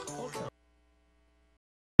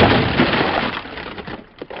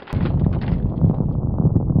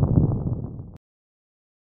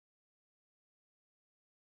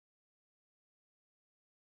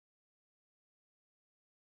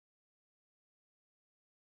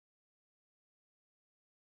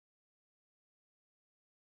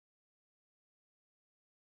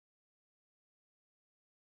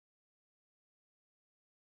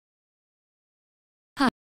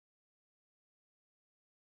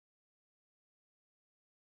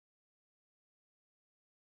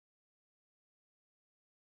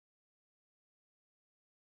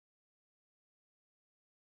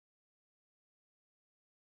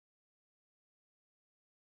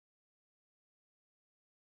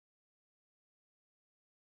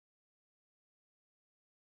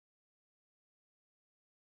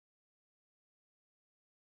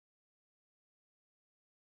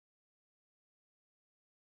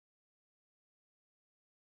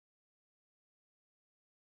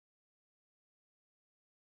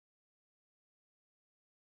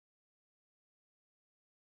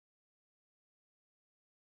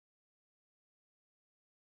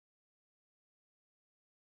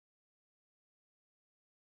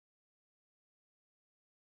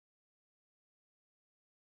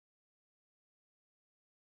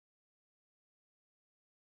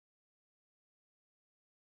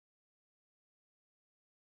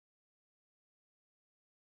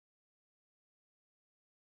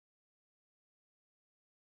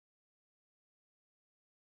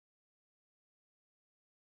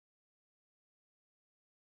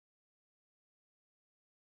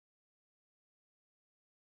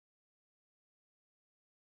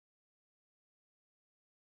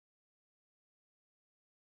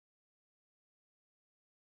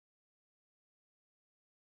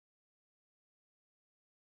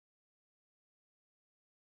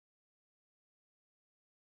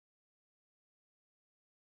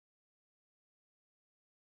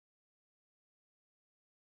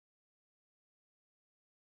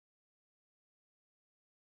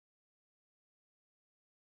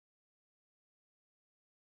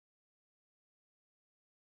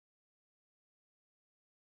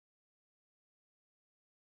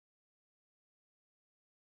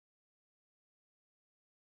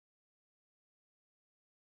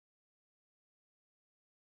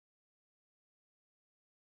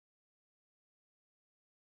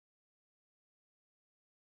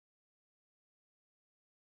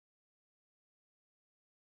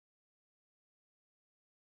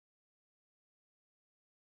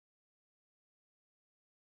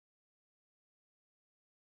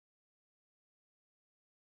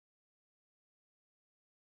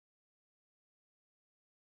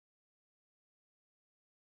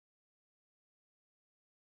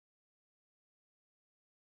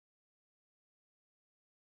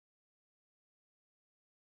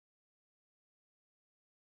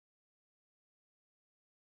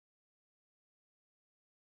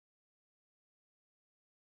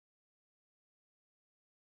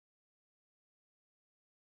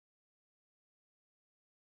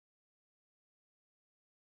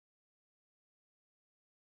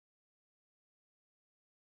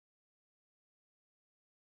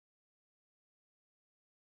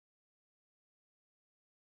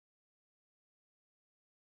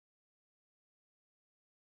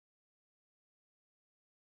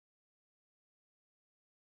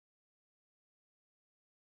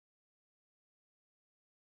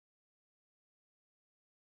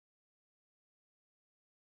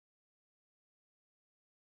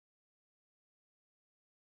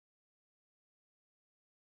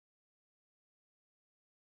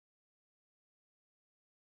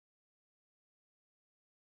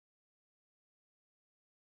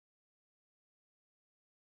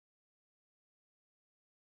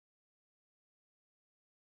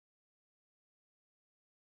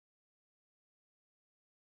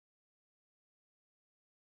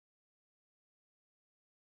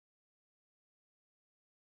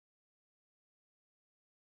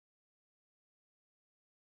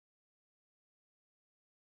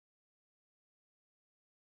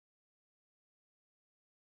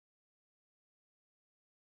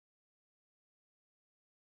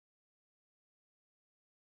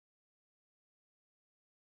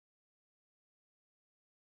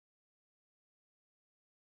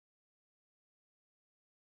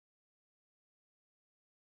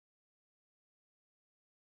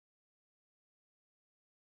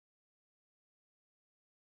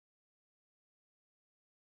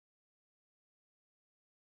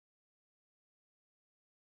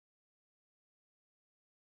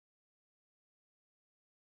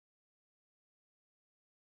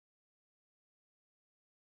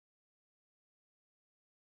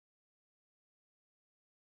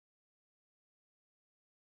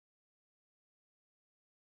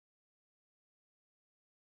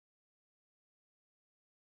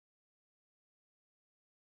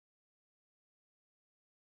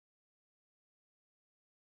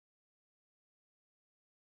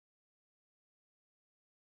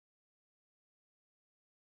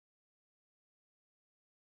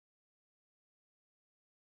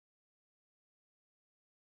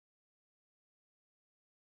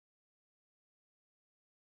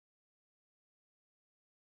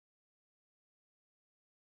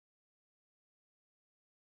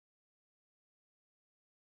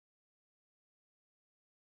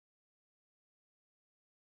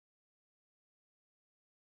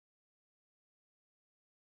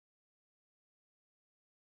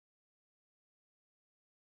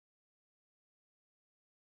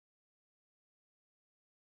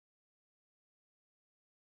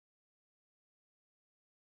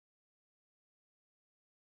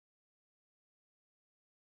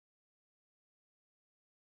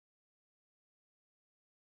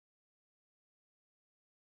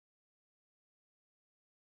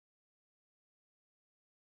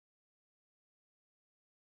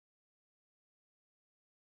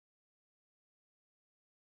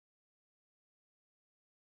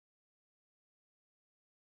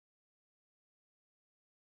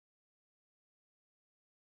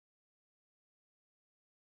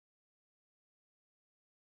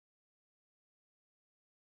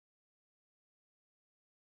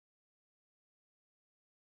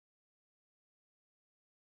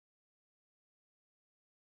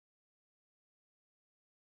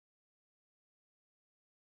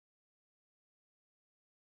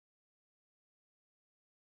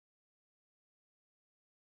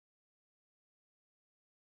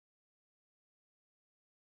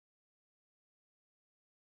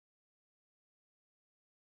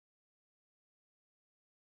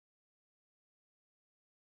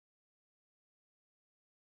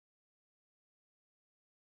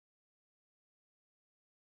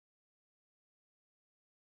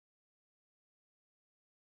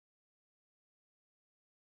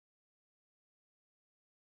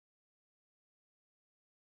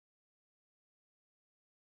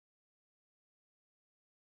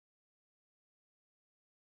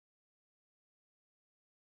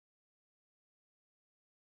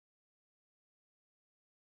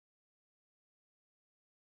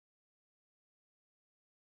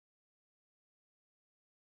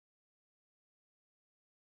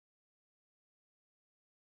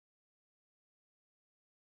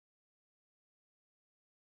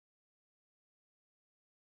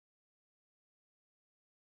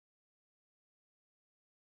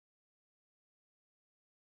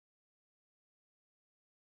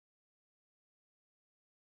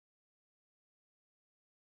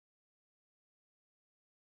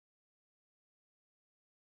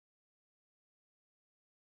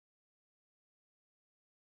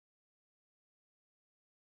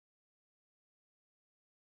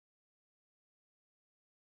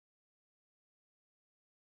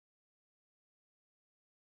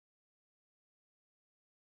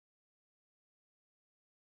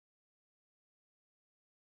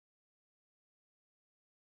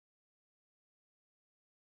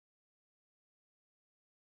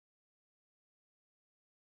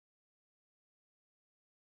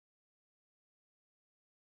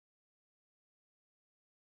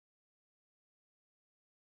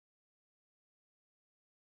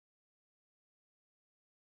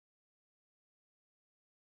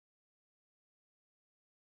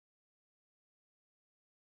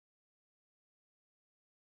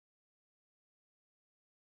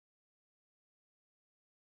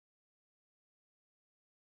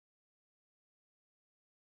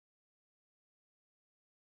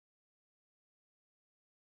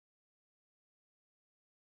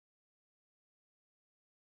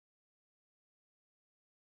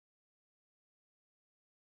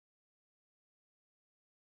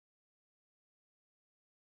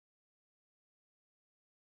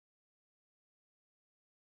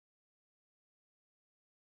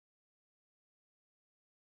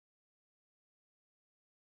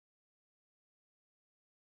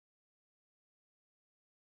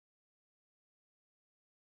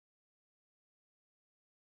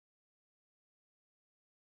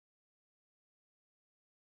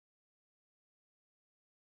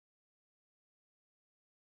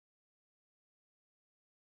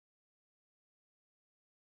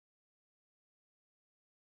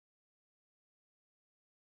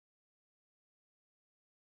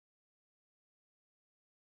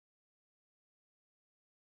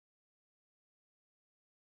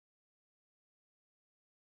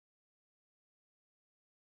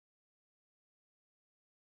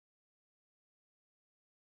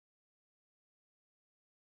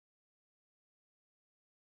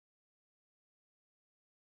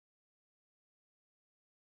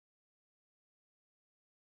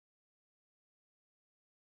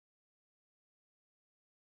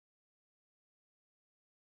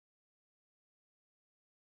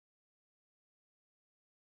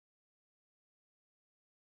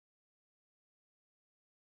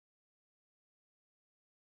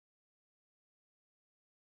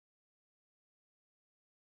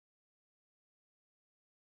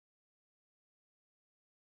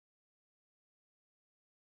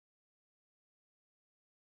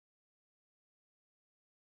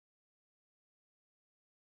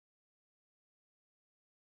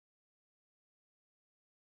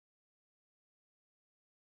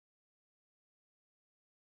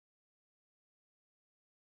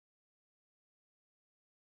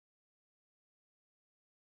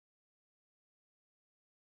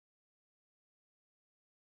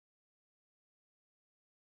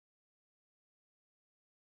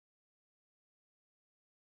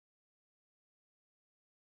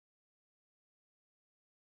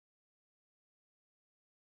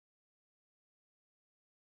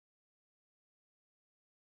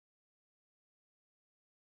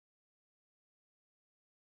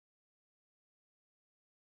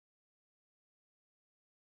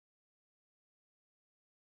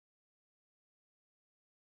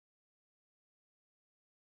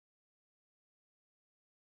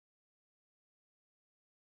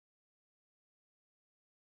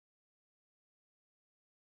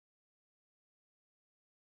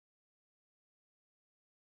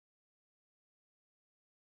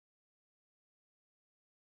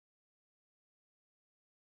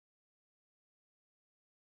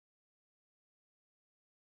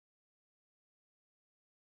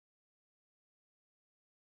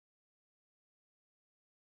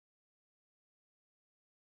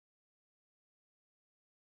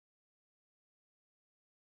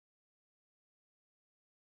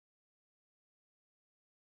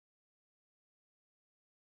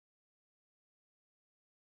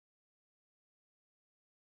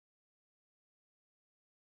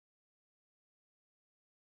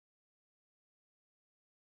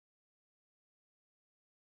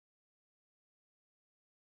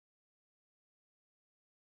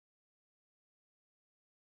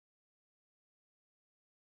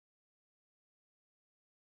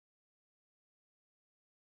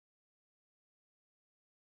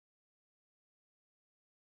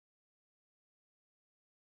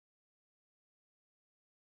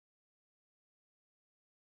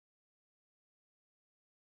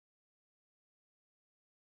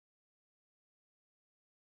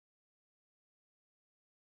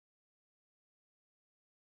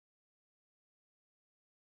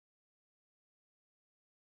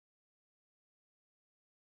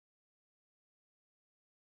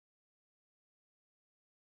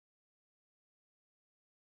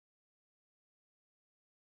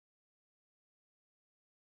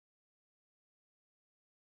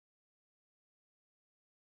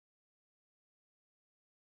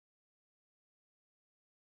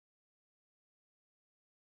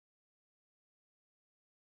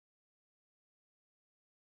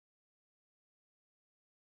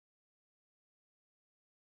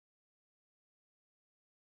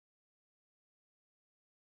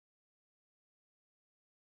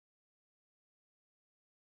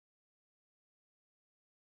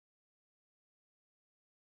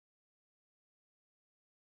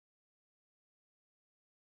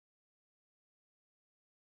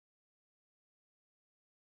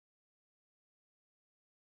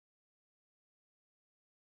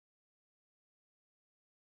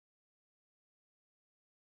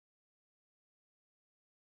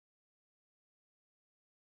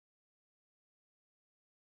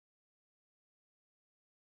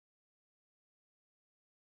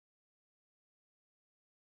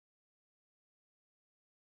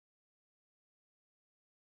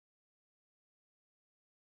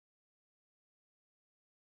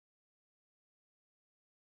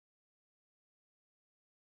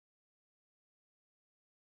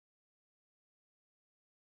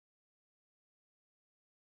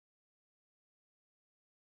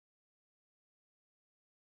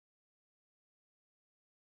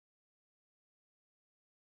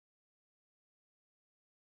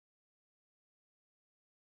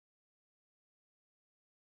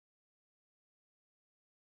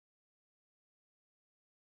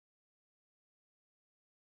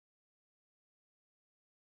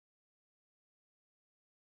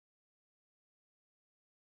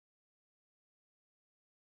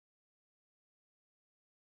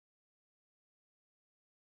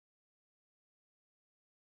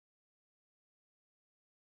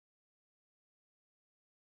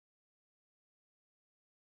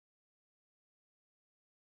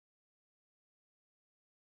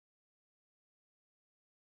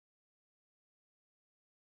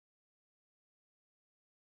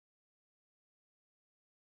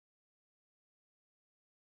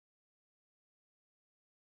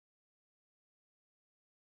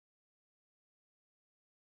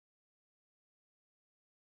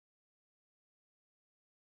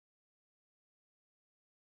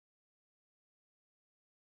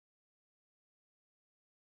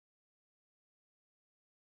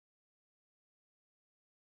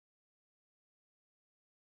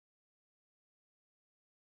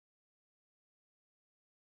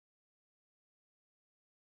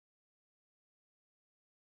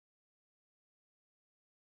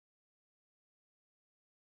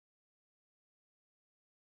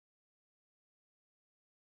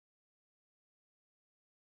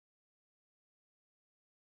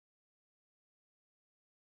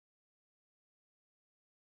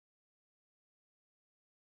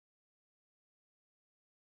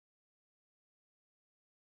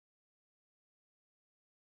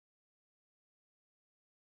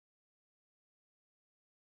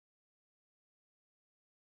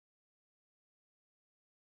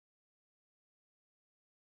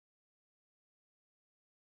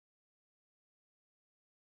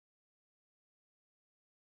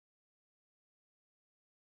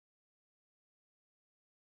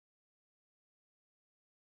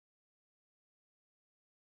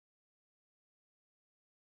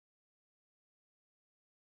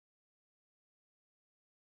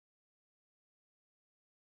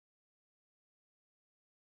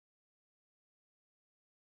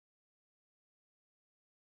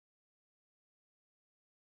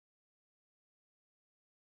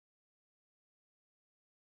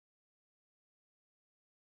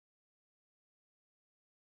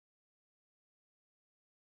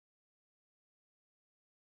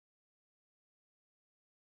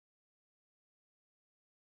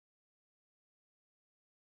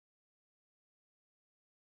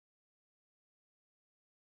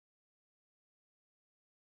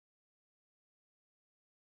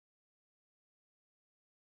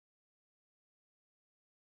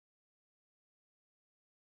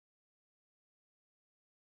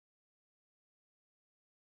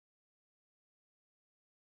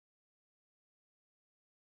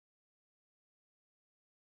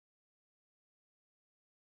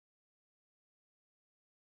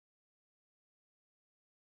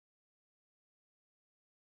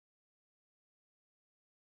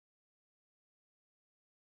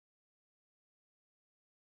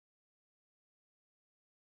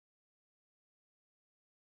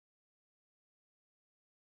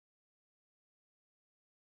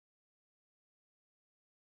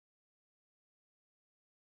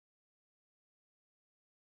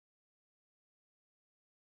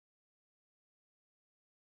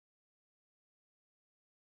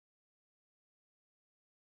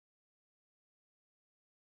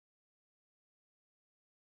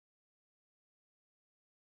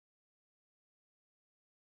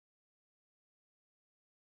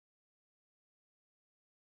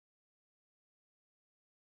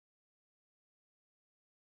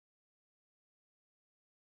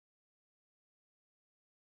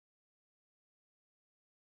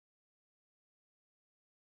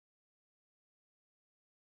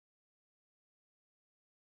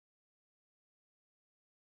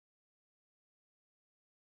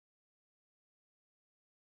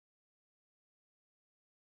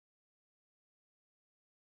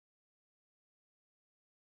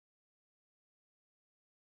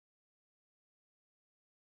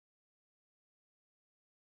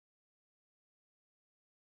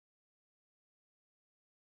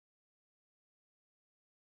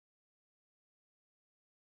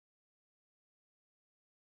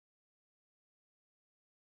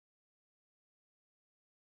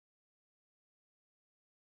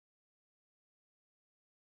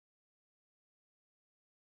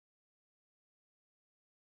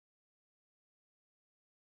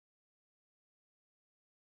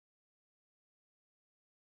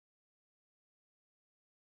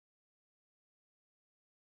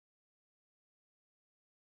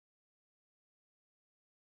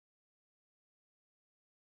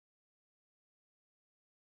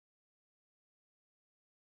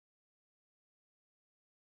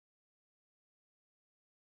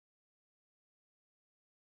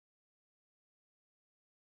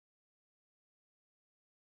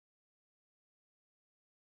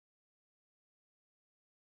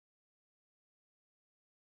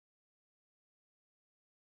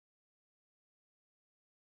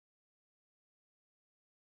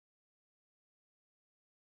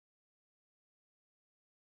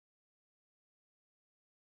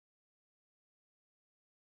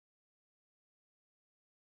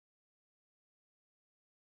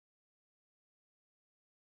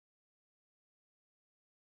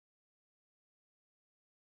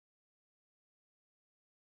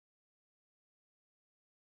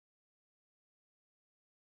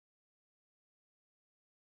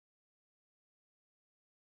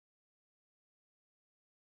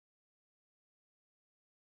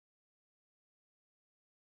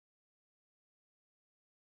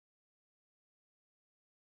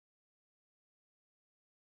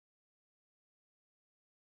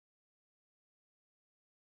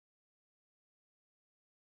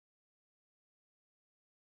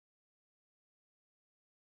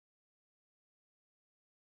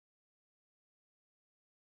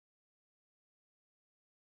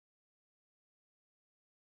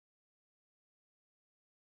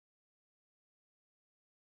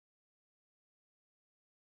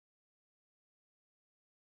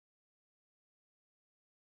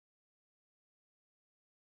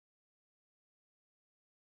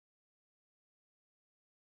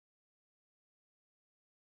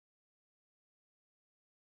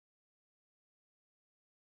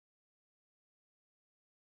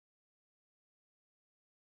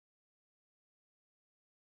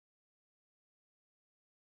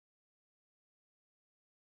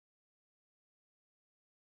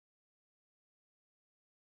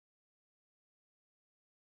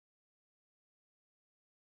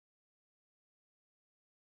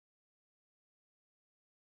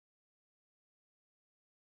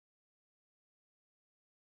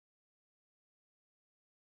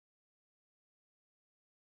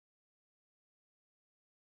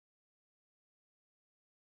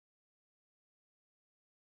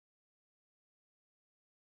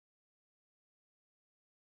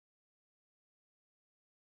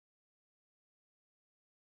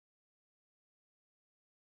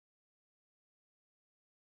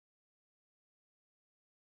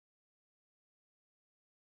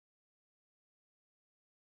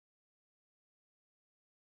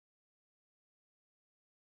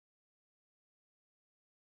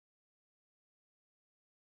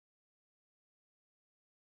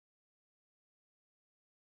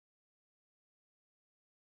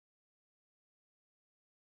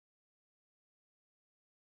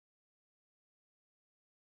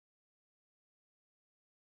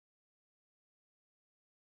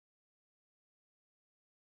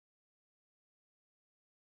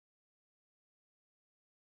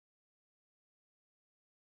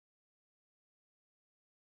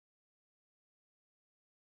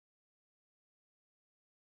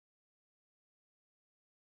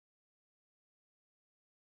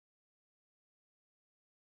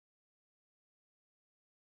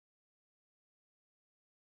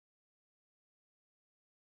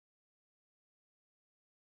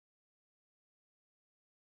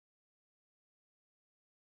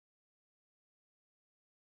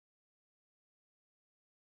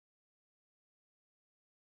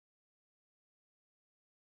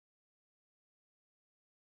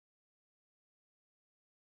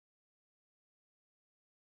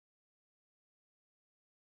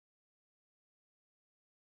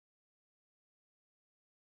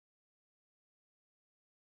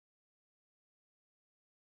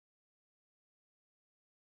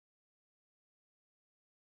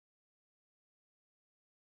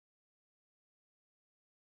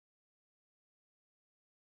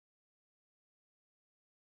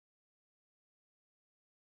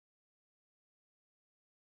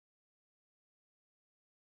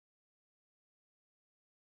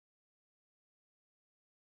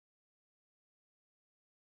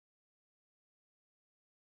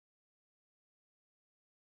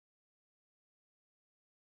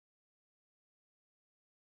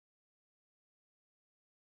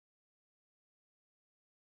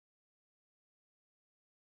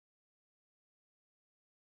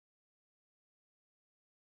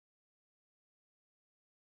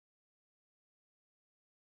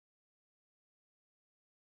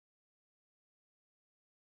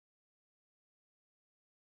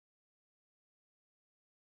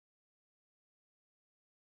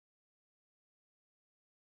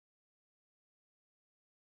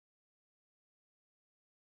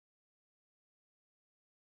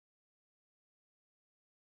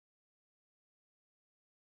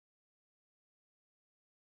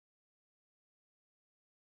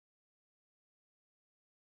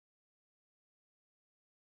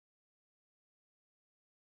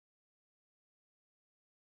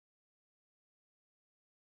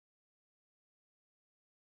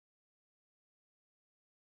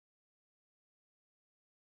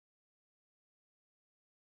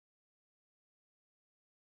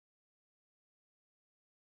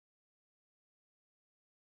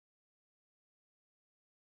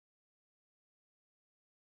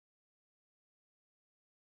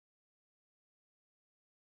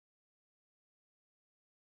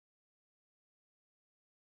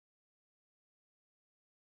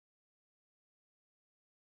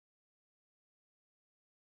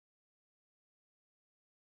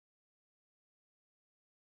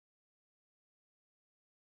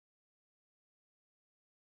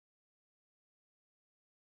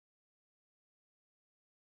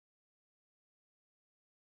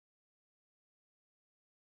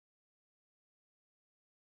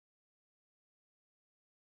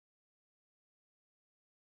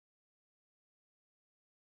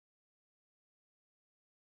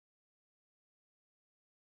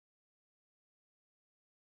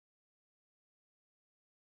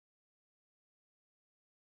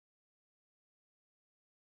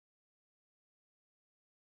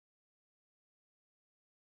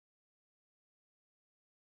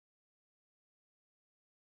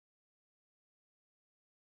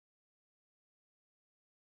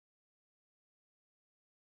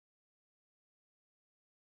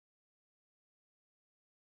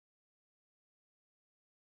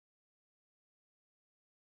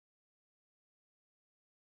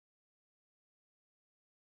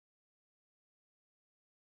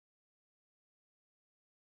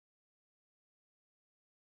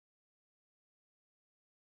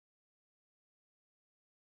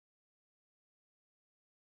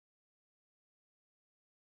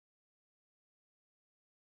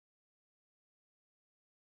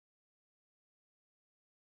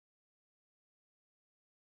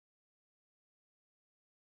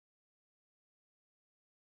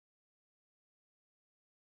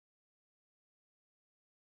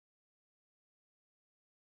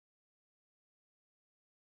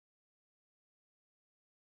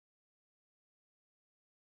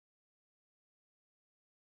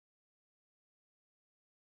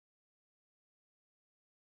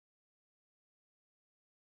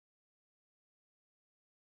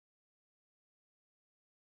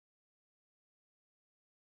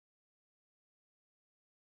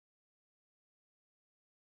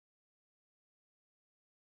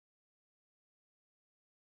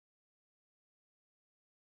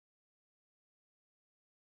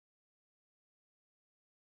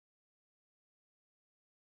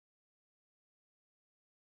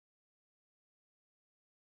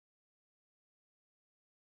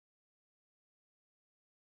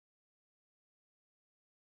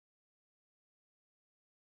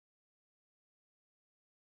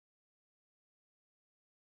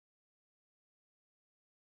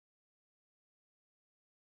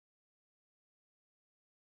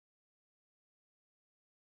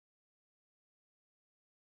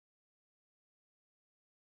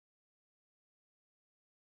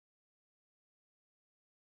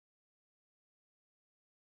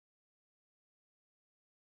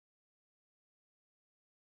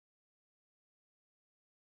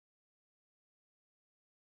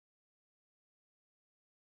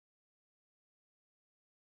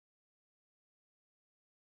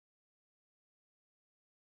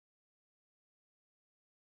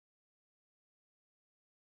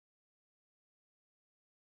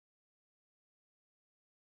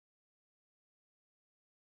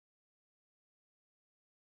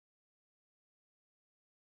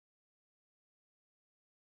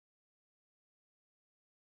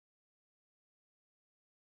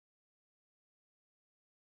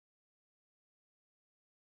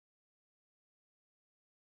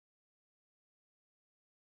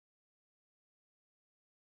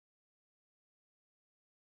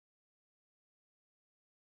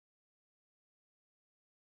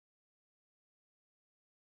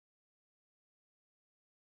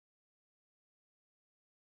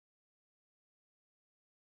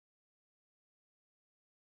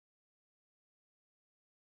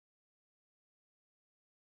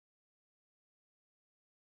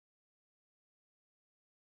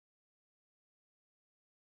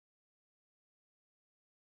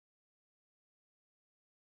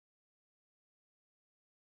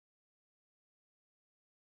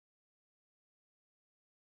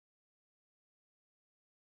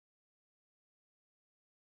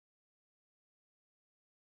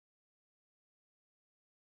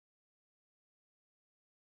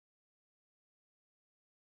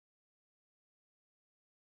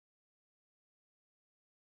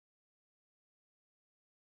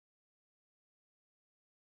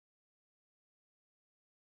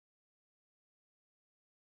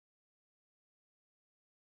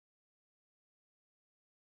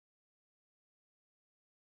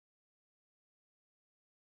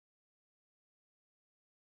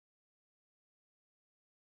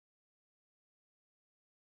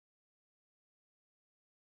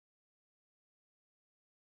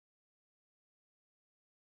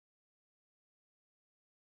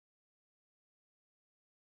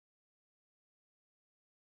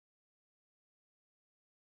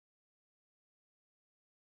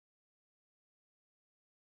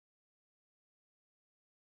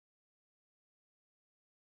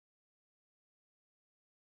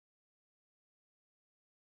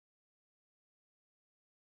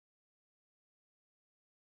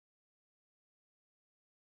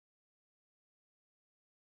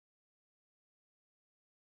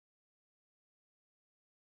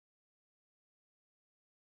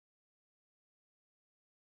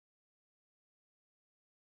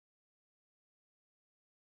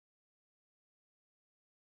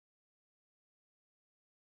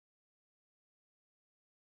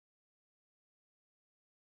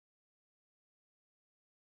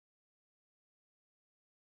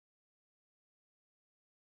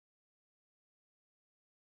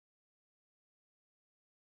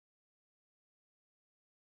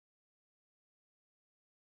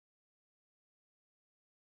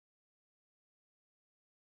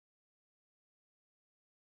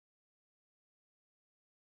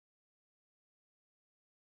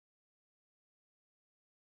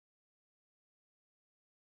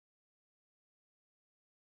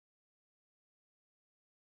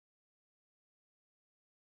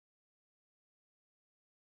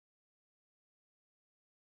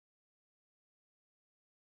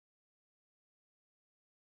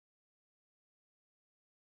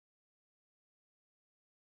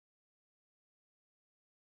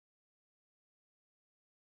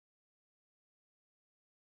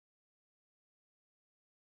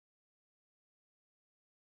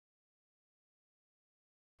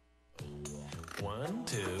 1,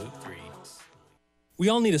 2, 3. We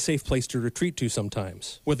all need a safe place to retreat to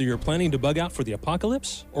sometimes, whether you're planning to bug out for the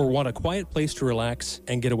apocalypse or want a quiet place to relax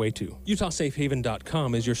and get away to.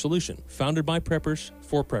 UtahSafeHaven.com is your solution, founded by preppers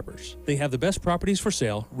for preppers. They have the best properties for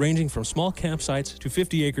sale, ranging from small campsites to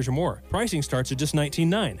 50 acres or more. Pricing starts at just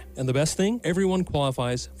 $19.9. And the best thing, everyone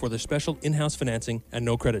qualifies for their special in-house financing and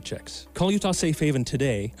no credit checks. Call Utah Safe Haven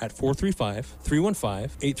today at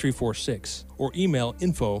 435-315-8346 or email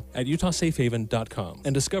info@utahsafehaven.com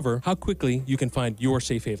and discover how quickly you can find your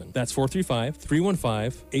safe haven. That's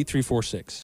 435-315-8346.